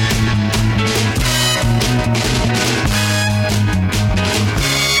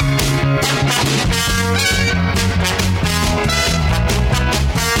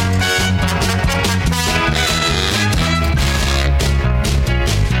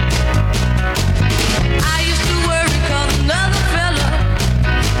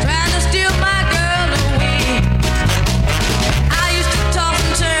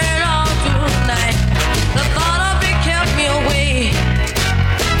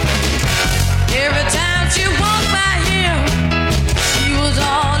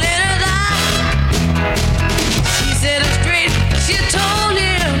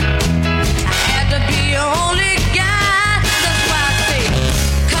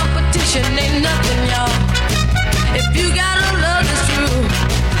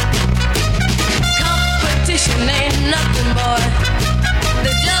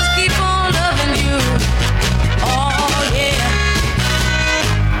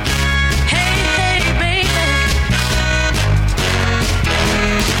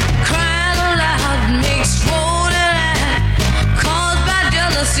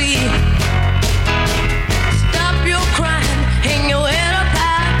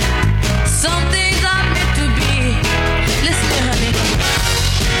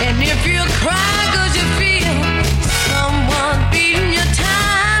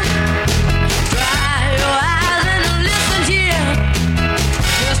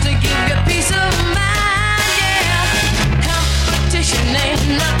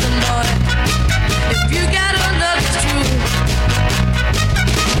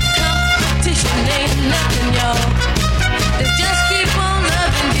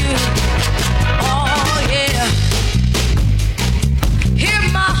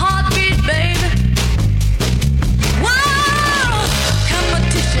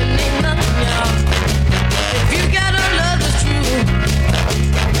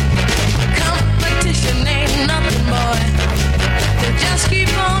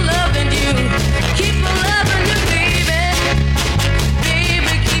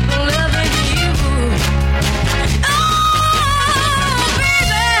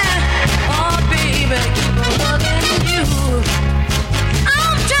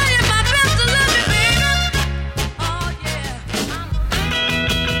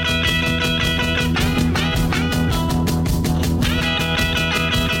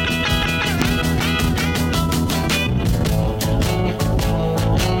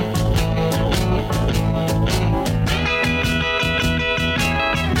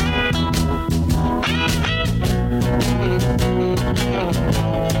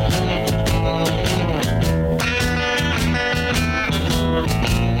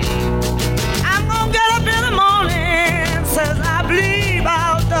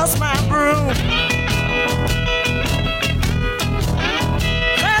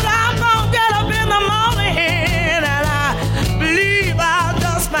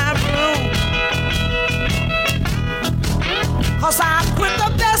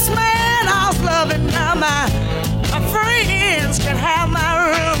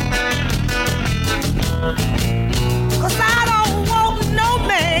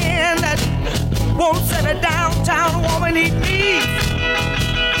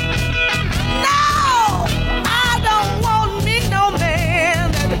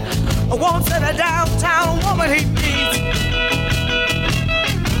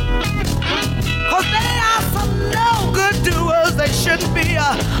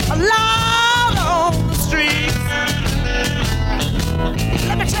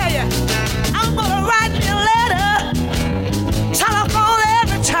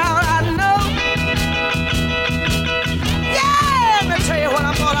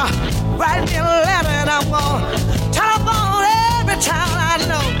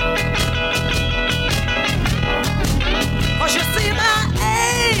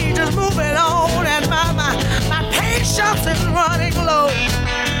 Moving on and my patience is running low.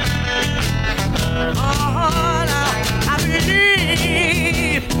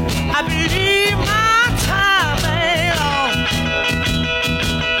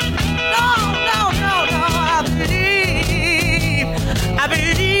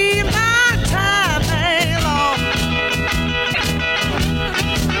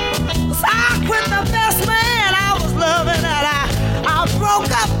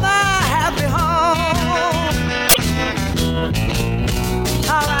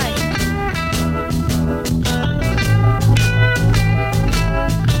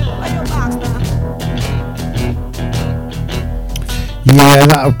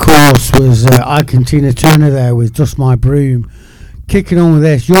 that of course was Ike and Tina Turner there with Just My Broom. Kicking on with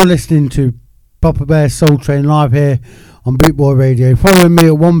this, you're listening to Poppa Bear Soul Train live here on Bootboy Radio. Following me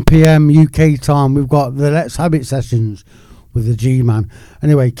at 1 PM UK time, we've got the Let's Have It sessions with the G-Man.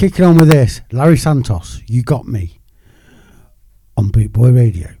 Anyway, kicking on with this, Larry Santos, You Got Me on Bootboy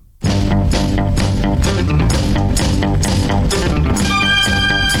Radio.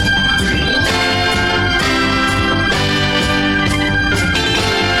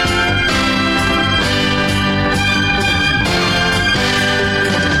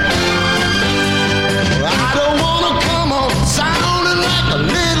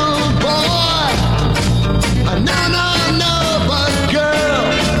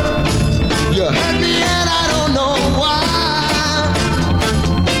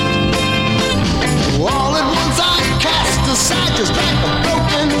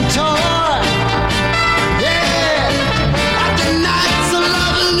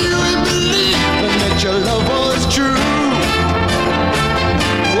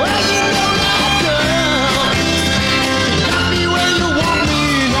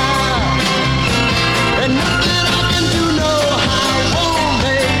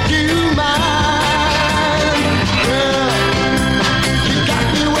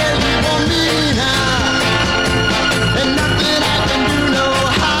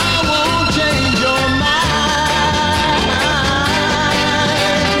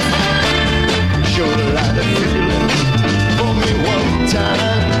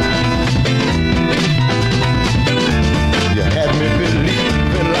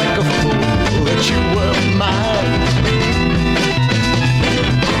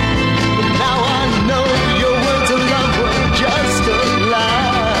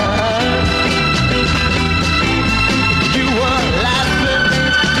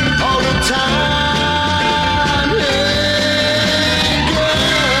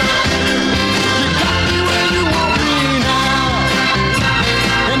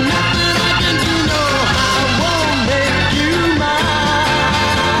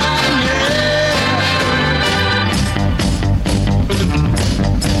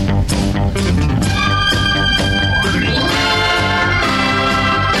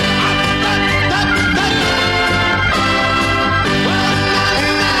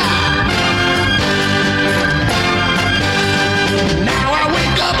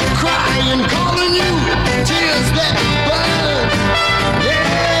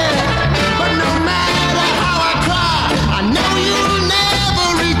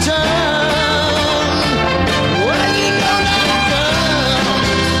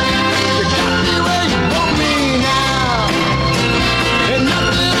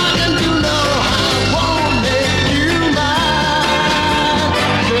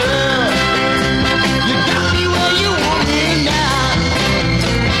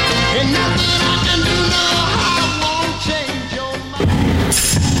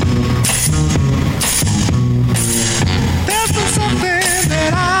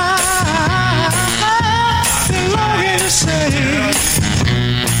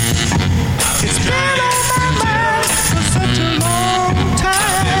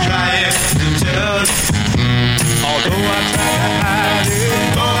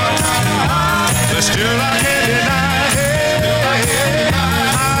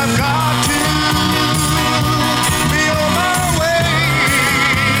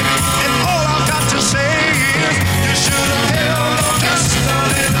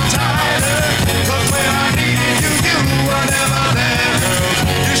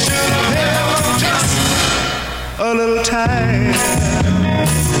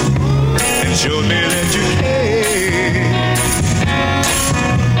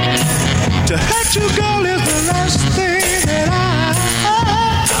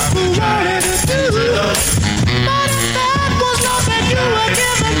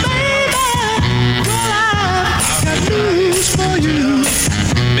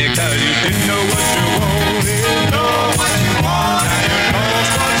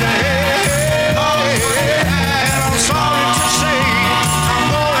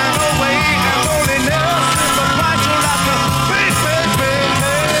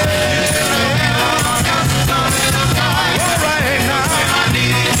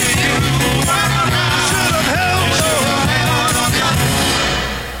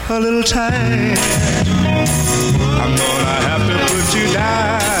 A little time, I'm gonna have to put you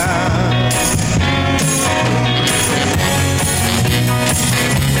down.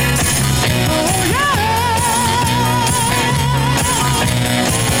 Oh yeah.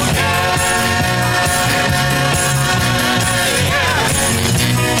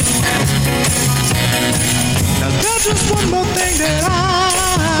 Now there's just one more thing that I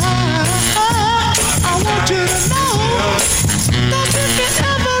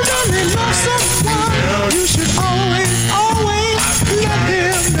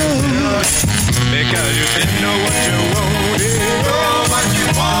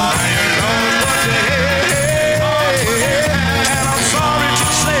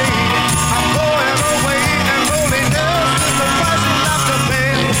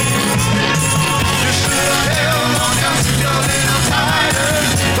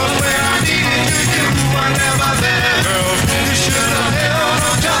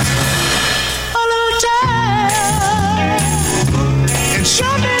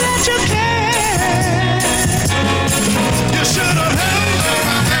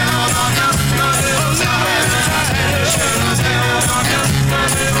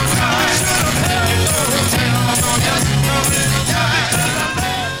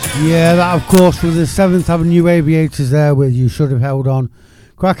Yeah, that of course was the 7th Avenue Aviators there with You Should Have Held On.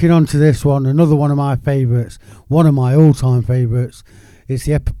 Cracking on to this one, another one of my favourites, one of my all-time favourites. It's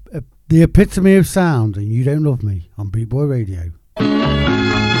the epitome of sound, and You Don't Love Me on Beat Boy Radio.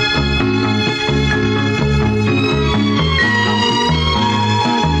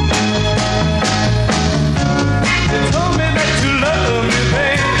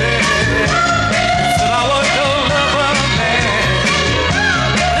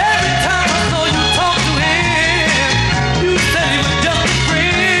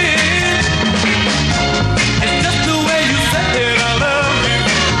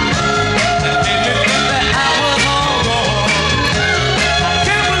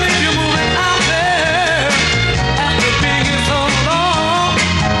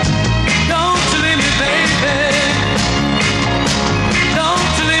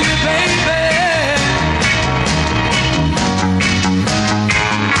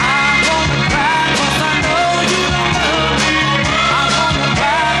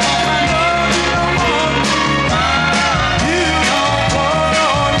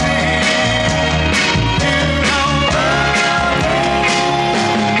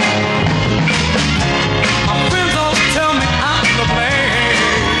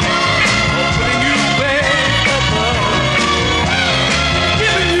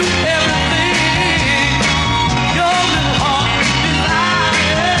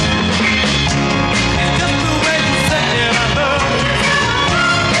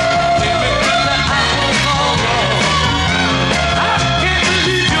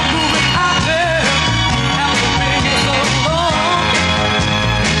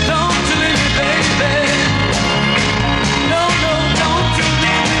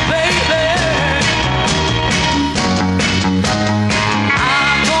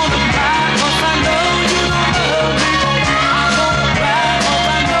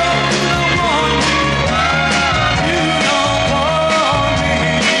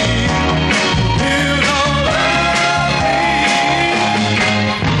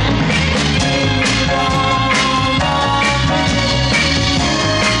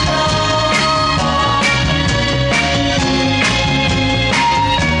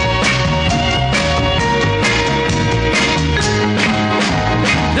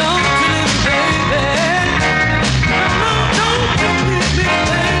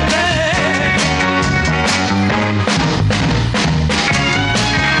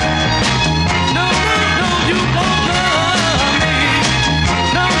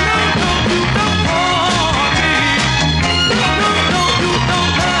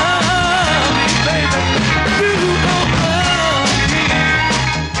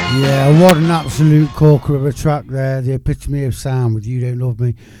 What an absolute corker of a track there, the epitome of sound with You Don't Love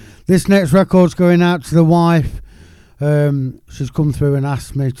Me. This next record's going out to the wife. She's come through and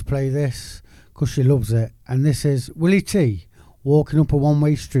asked me to play this because she loves it. And this is Willie T, Walking Up a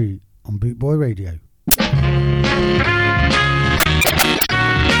One-Way Street on Boot Boy Radio. I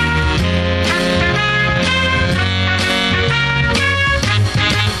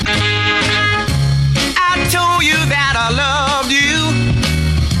told you that I loved you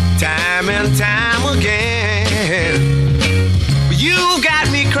time and time again. You got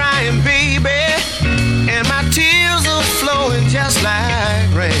me crying, baby, and my tears are flowing just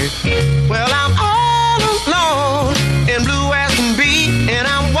like rain. Well, I'm all alone and blue as can be, and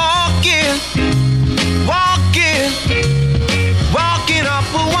I'm walking up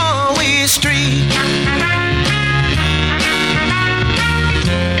a one-way street.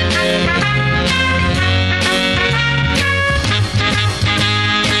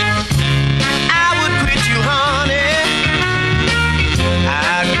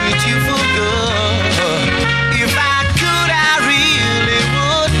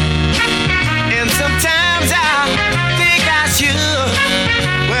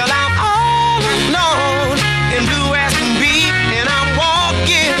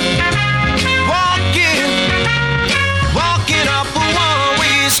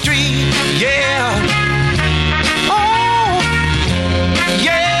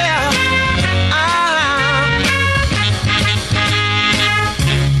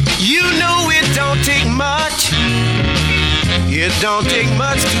 It don't take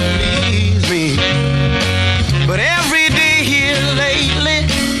much to please me, but every day here lately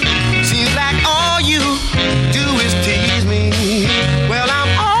seems like all you do is tease me. Well, I'm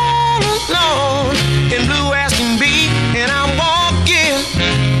all alone and blue as can be, and I'm walking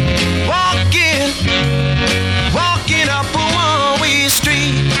up a one-way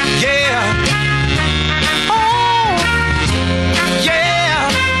street. Yeah. Oh, yeah.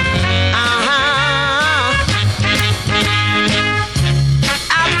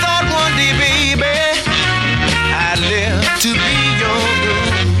 I thought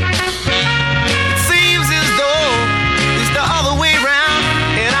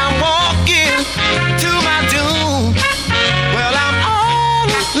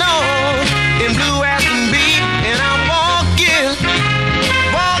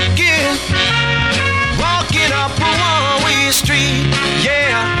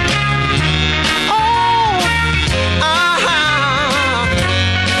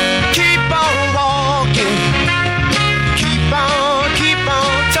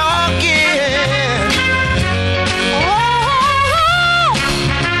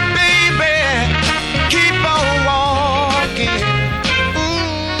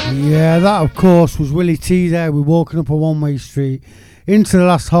Yeah, that of course was Willie T there. We're walking up a one-way street into the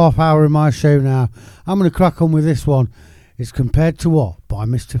last half hour of my show now. I'm going to crack on with this one. It's Compared to What by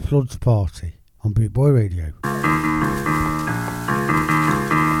Mr. Flood's Party on Boot Boy Radio.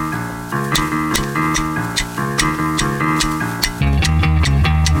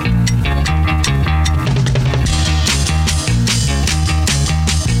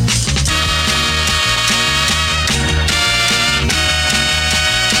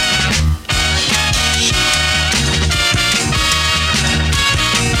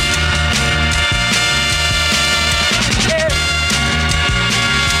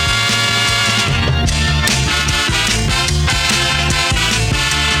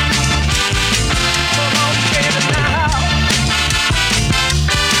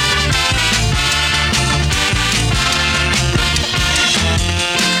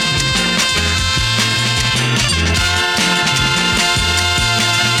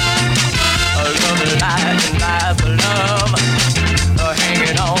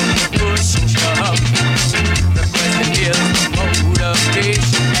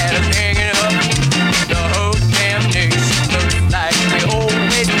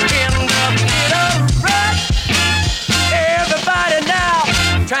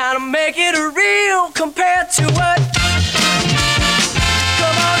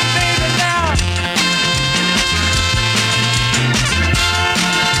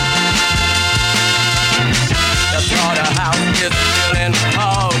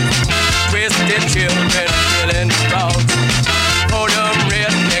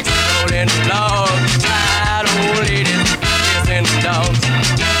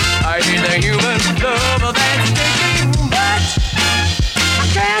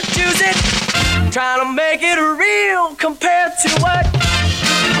 Trying to make it real compared to what?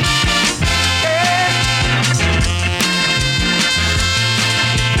 Yeah.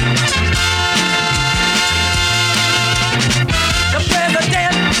 The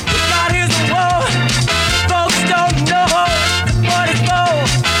president got his award. Folks don't know what it's for.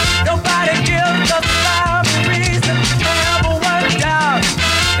 Nobody gives us a reason to ever went down.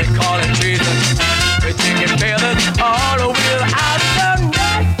 They call it treason. We're taking feathers all without the net.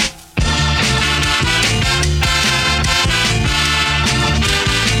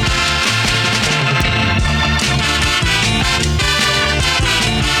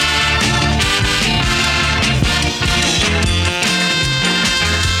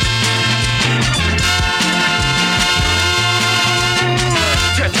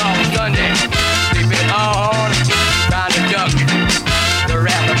 Sunday, sleeping on, trying to duck the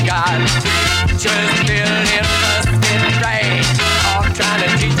wrath of God. Just feeling busted right, all trying to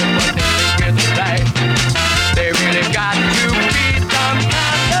teach them what they think is right. They really got to be some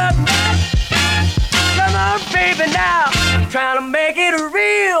kind of man. Come on, baby, now, trying to make it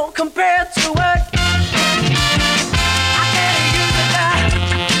real compared to what? I can't use it now.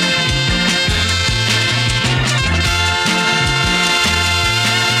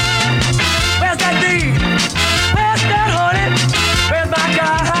 Where's that deed? Where's that honey? Where's my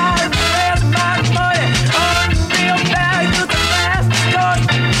God? Where's my money? Unreal value to last cost.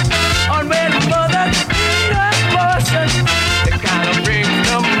 On when mother need a portion. It kind of brings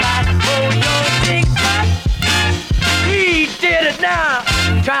them back. Oh, your think back. He did it now.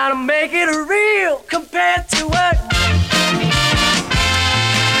 Trying to make it real compared to what?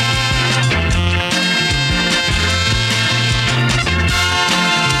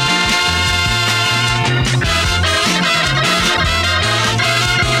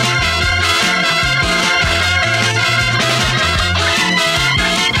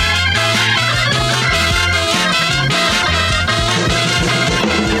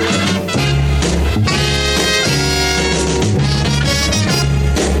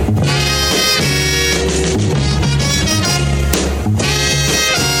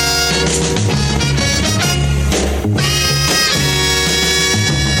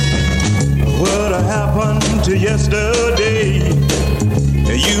 What happened to yesterday?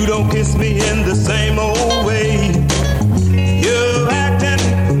 You don't kiss me in the same old way. You're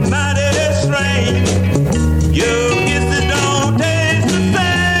acting mighty strange. Your kisses don't taste the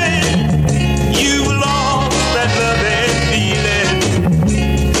same. You lost that love and feeling,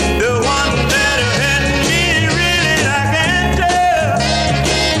 the one that had me really, I can't tell.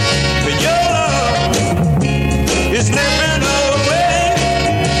 But your love is slipping away.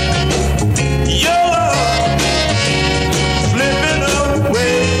 Your love slipping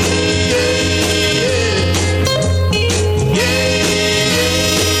away.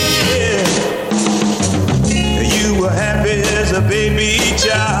 You were happy as a baby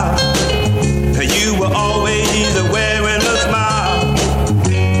child. You were always wearing a smile.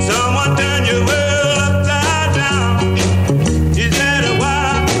 Some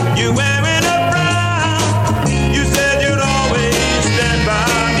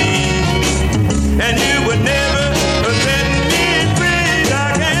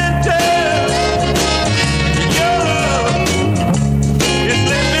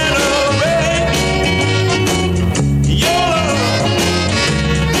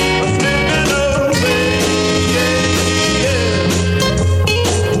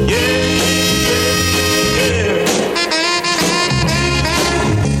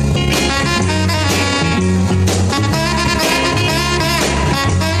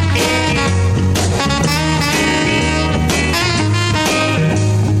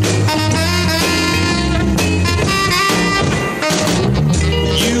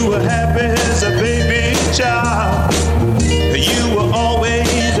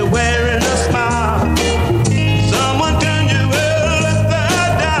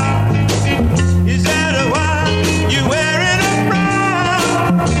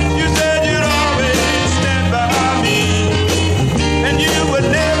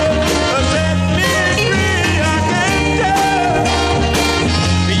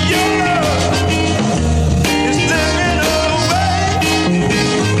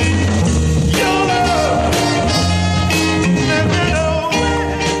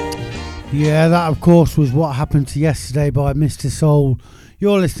Yeah, that of course was What Happened to Yesterday by Mr. Soul.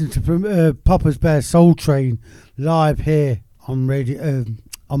 You're listening to Poppa's Bear Soul Train live here on radio,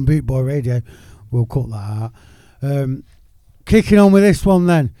 on Boot Boy Radio. We'll cut that out. Kicking on with this one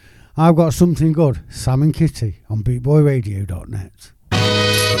then. I've got something good. Sam and Kitty on bootboyradio.net.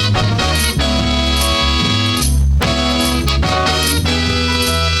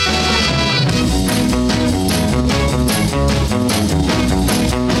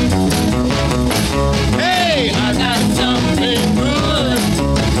 Hey, I got something good.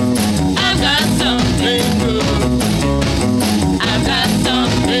 I got something good. I got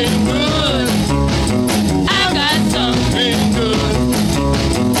something good. I got something good.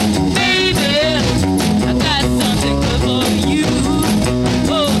 Baby, I got something good for you.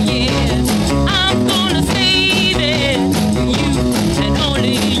 Oh yeah, I'm gonna save it for you and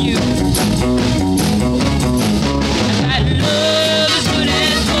only you. I got love as good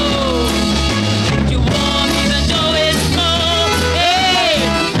as gold. You want me to know it's cold. Hey,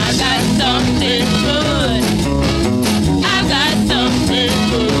 I got something good. I got something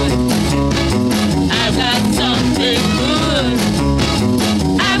good. I got something good.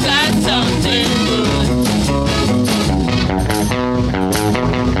 I got something good.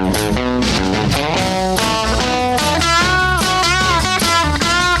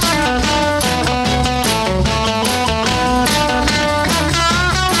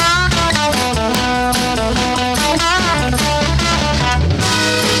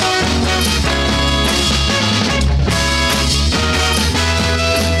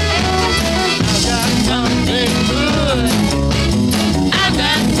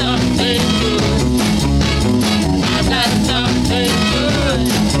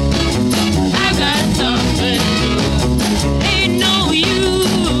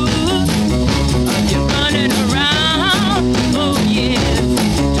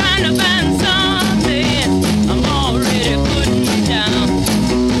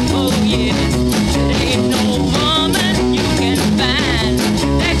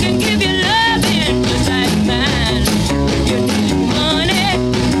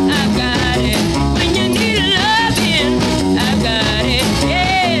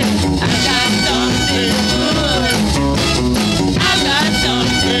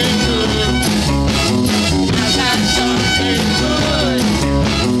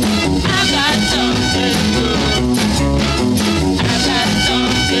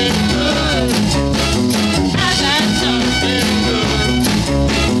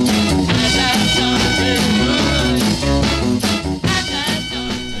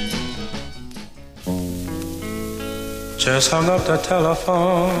 Just hung up the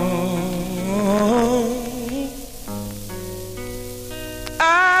telephone.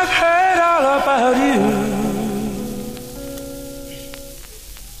 I've heard all about you.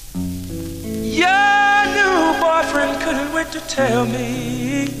 Your new boyfriend couldn't wait to tell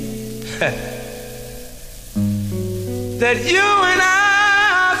me that you and I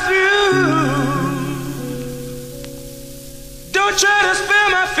are through. Don't try to spare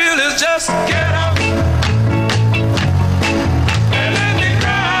my feelings, just get out.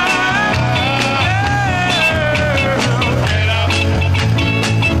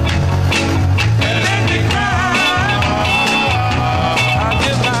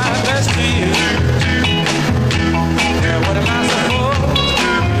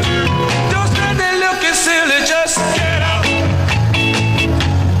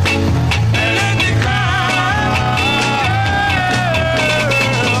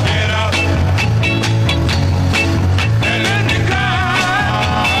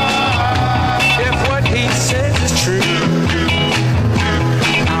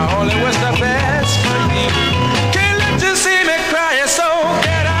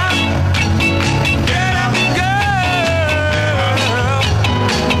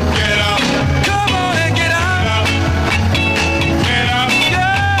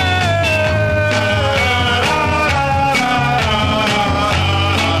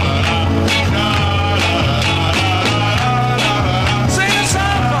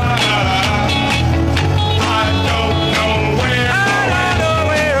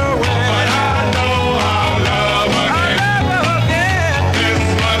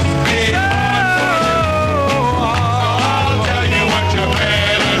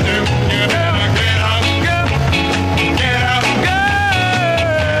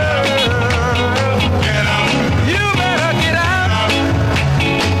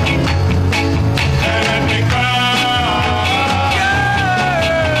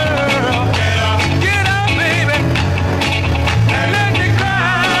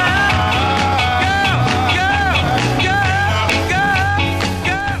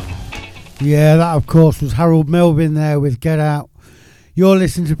 Yeah, that of course was Harold Melvin there with Get Out. You're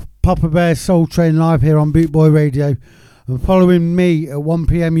listening to Poppa Bear's Soul Train live here on Bootboy Radio. And following me at 1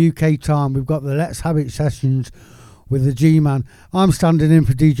 p.m. UK time, we've got the Let's Have It sessions with the G-Man. I'm standing in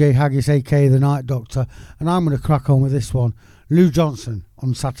for DJ Haggis, aka The Night Doctor, and I'm going to crack on with this one. Lou Johnson,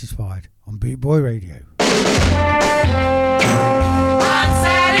 Unsatisfied, on Bootboy Radio.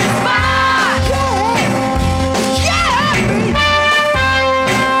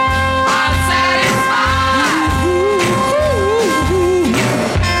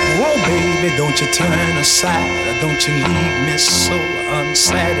 Don't you turn aside, don't you leave me so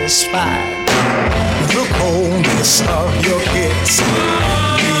unsatisfied. The coldness of your kiss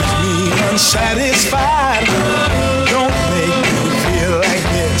leaves me unsatisfied. Don't make me feel like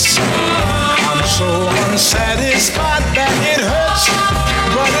this. I'm so unsatisfied that it hurts,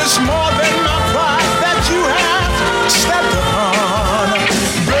 but it's more than my pride that you have stepped upon.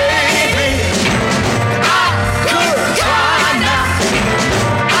 Baby, I could try now.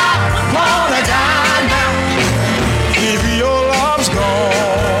 Wanna die now if your love's gone.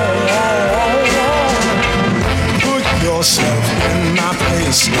 Put yourself in my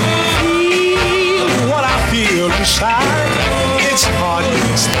place. Feel what I feel inside. It's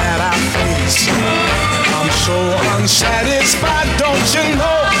heartaches that I face. I'm so unsatisfied, don't you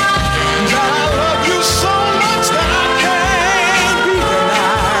know that I love you so much that I can't be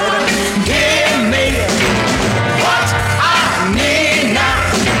denied. Give me what I need now.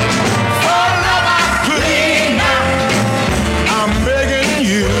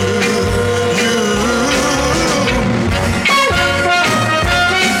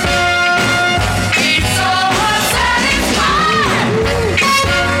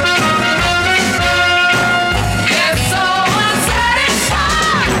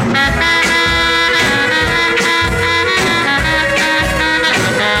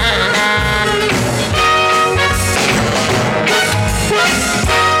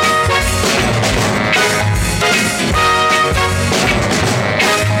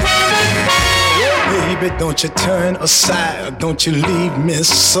 Don't you turn aside, don't you leave me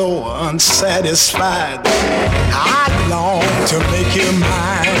so unsatisfied. I long to make you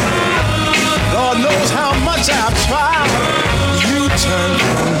mine. Lord knows how much I've tried. You turn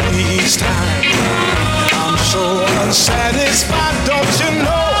from me each time. I'm so unsatisfied, don't you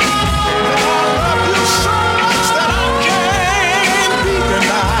know that I love you so much that I can't be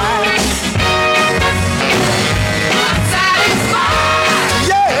denied. Unsatisfied.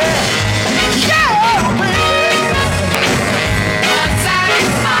 Yeah, yeah, baby.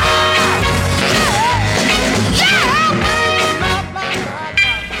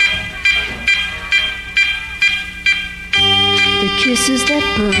 Kisses that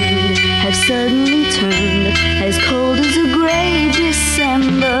burned have suddenly turned as cold as a gray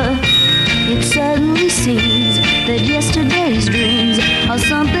December. It suddenly seems that yesterday's dreams are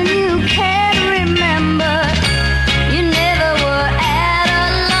something you can't remember. You never were at a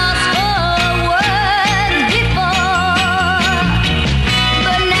loss for words before,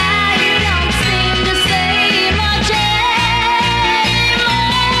 but now you don't seem to say much anymore.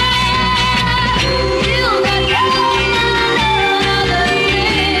 You got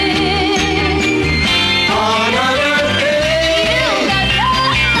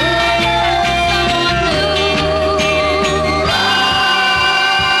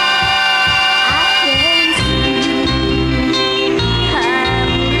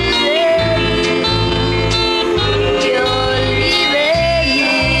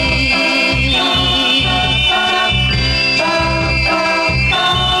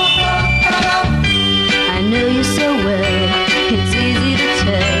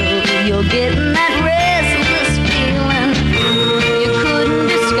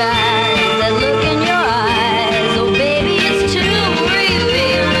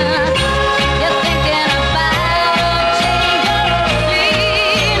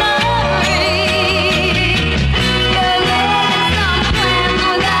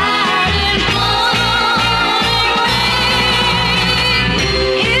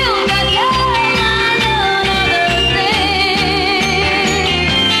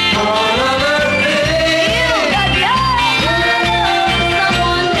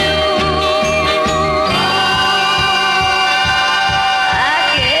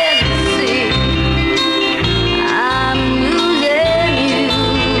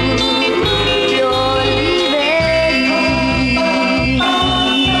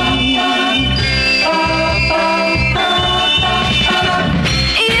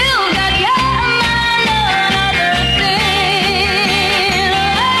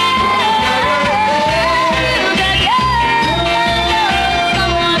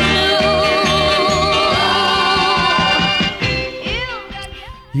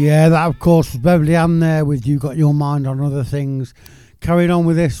Yeah, that of course was Beverly Ann there with You Got Your Mind on Other Things. Carrying on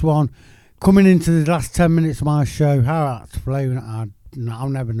with this one. Coming into the last 10 minutes of my show. How that's flowing, I'll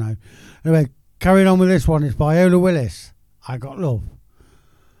never know. Anyway, carrying on with this one. It's by Ola Willis. I Got Love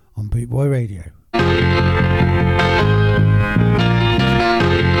on Boot Boy Radio.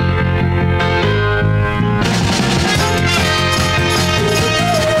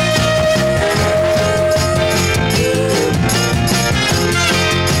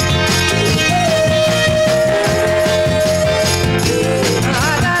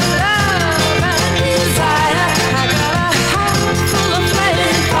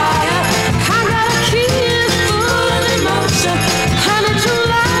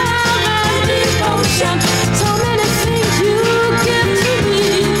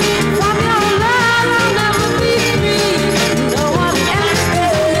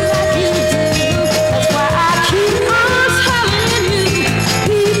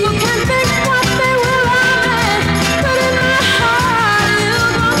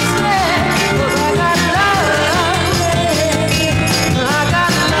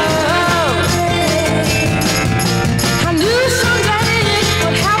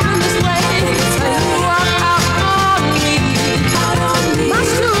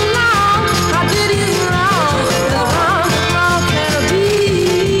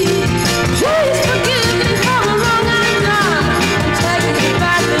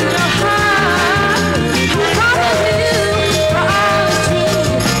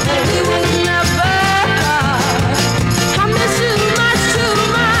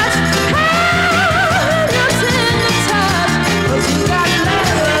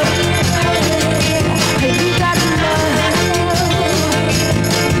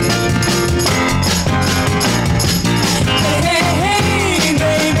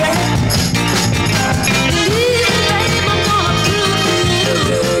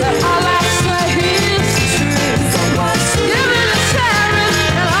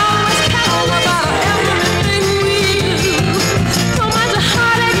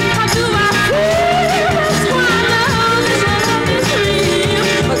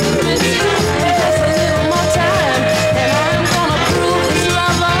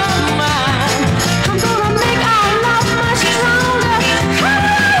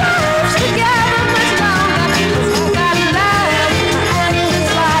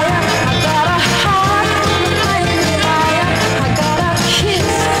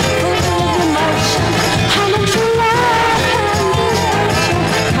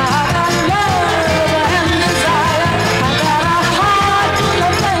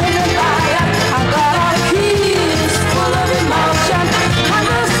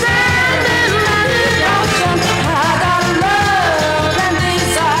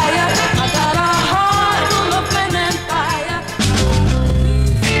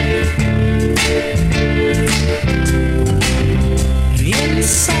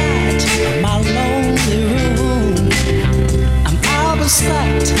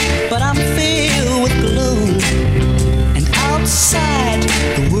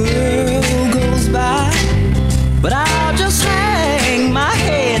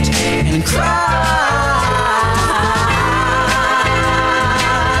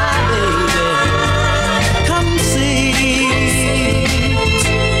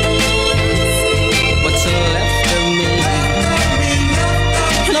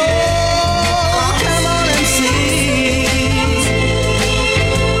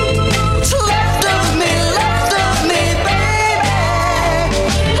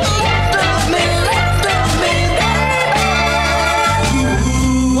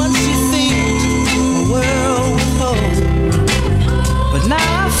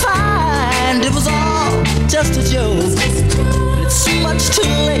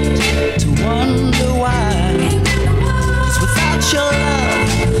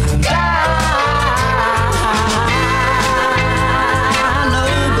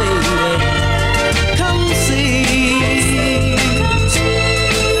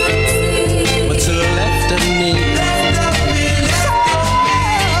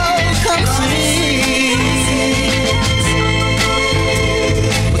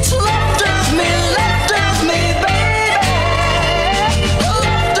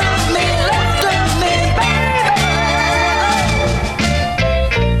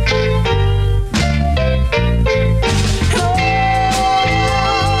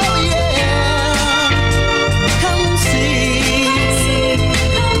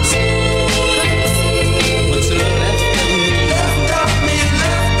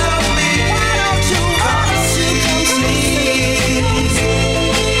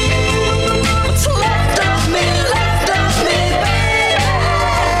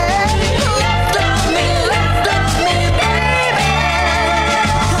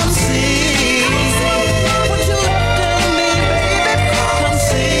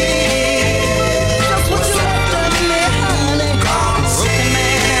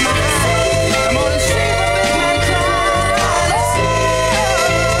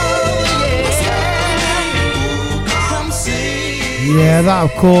 Yeah,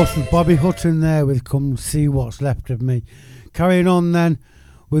 that of course was Bobby Hutton there with Come See What's Left of Me. Carrying on then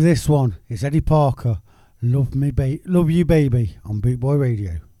with this one, it's Eddie Parker, Love You Baby on Boot Boy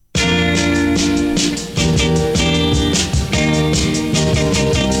Radio. You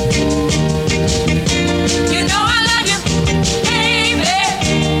know I love you, baby.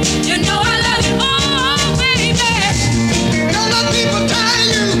 You know I love you, oh baby. Don't let people tell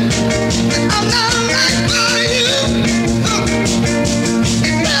you that I'm not right for you.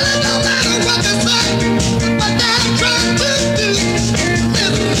 It really don't matter what they say, what they're trying to do.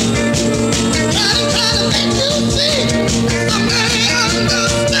 They're trying to make you see somebody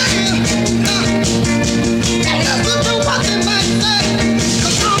understand. And listen to what they might say,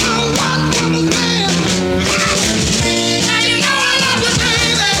 'cause I'm a one-woman man. Now you know I love you,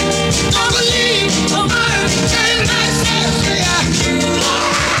 baby. Don't believe a word they might say. I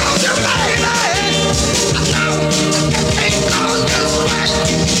love you, baby. I know it ain't gone this way.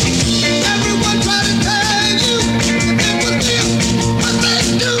 Everyone try to tell you that it was them, what they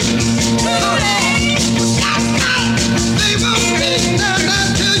do. But that's not, they won't be there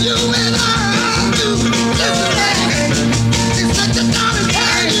until you and I do. Listen, it's such a darling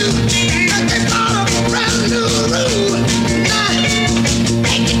tell you that they bought a brand new rule. Now,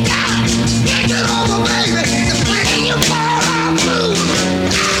 take it down, take it over, baby. It's playing you for a blue.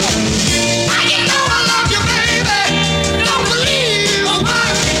 Now you know I love you, baby. Don't believe a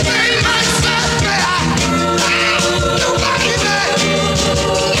word they might say. I love you, baby.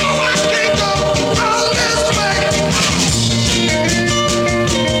 No, I can't go on this way.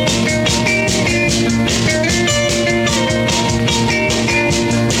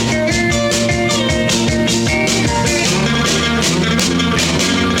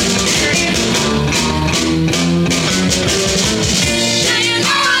 Now you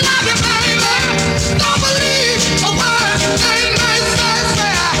know I love you, baby. Don't believe a word they might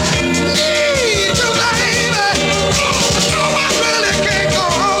say. I need you, baby. No, I really can't go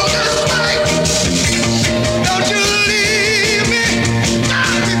on this way. Don't you leave me.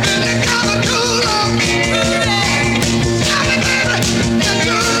 God, we've been together too long. Tell me, baby, that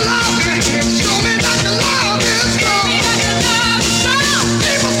you love me. Show me that your love is strong.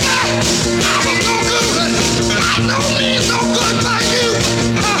 People say I was no good. I don't mean no good by you.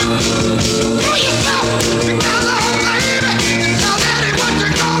 For yourself, together, baby. And tell Daddy what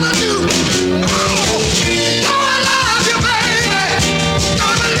you're gonna do. Oh, I love you, baby.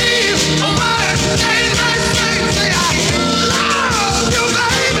 Don't believe a word they might say. Say I love you,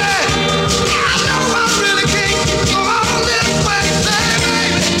 baby. I know I really can't go on this way. Say,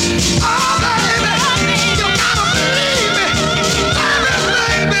 baby, oh, baby, you gotta believe me. Baby,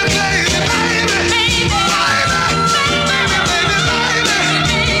 baby, baby, baby,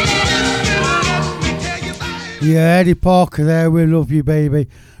 Yeah, Eddie Parker there, we love you, baby.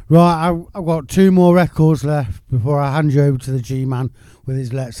 Right, I've got two more records left before I hand you over to the G-Man with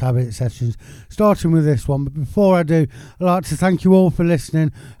his Let's Have It sessions, starting with this one. But before I do, I'd like to thank you all for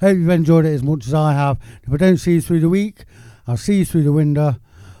listening. Hope you've enjoyed it as much as I have. If I don't see you through the week, I'll see you through the window,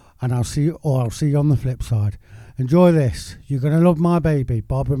 and I'll see you on the flip side. Enjoy this. You're going to love my baby,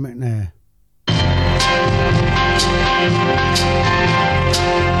 Barbara McNair.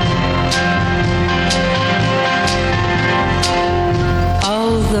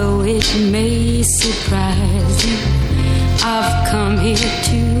 Although it may surprise you, I've come here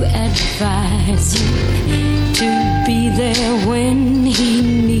to advise you to be there when he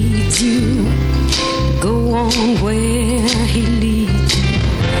needs you. Go on where he leads you.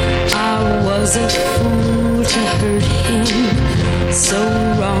 I was a fool to hurt him, so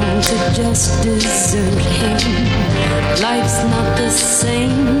wrong to just desert him. Life's not the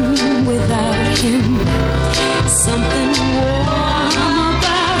same without him. Something warm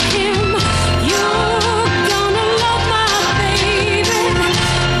about him. You're gonna love my baby.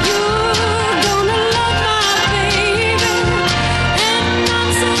 You're gonna love my baby. And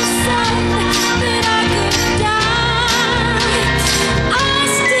I'm so sad that I could die. I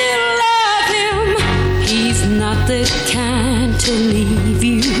still love him. He's not the kind to leave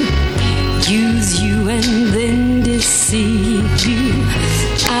you, use you and then deceive you.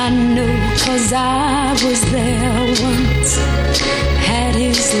 I know 'cause I was there once, had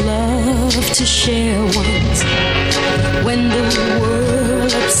his love to share once. When the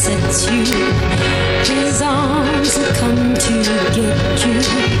world upsets you, his arms will come to get you.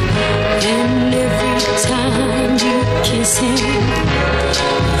 And every time you kiss him,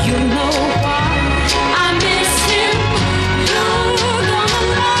 you know why I miss him. You're gonna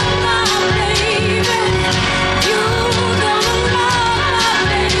love my baby. You're gonna love my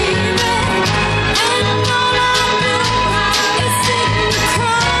baby. And all I know is sitting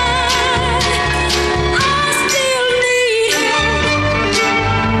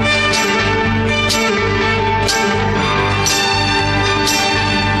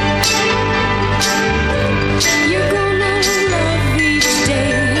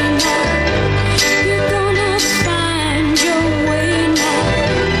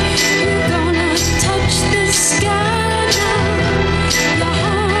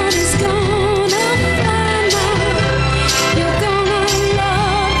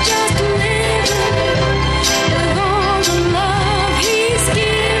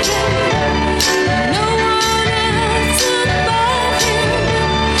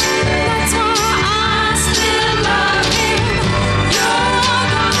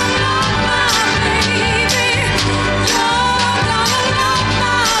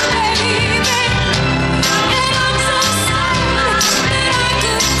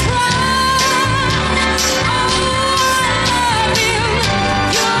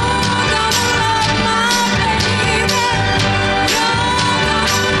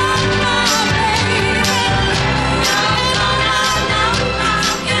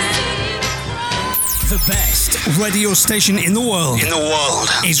The best radio station in the world.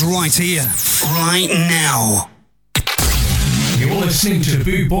 Is right here, right now. You're listening to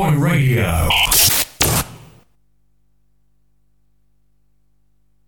Boot Boy Radio.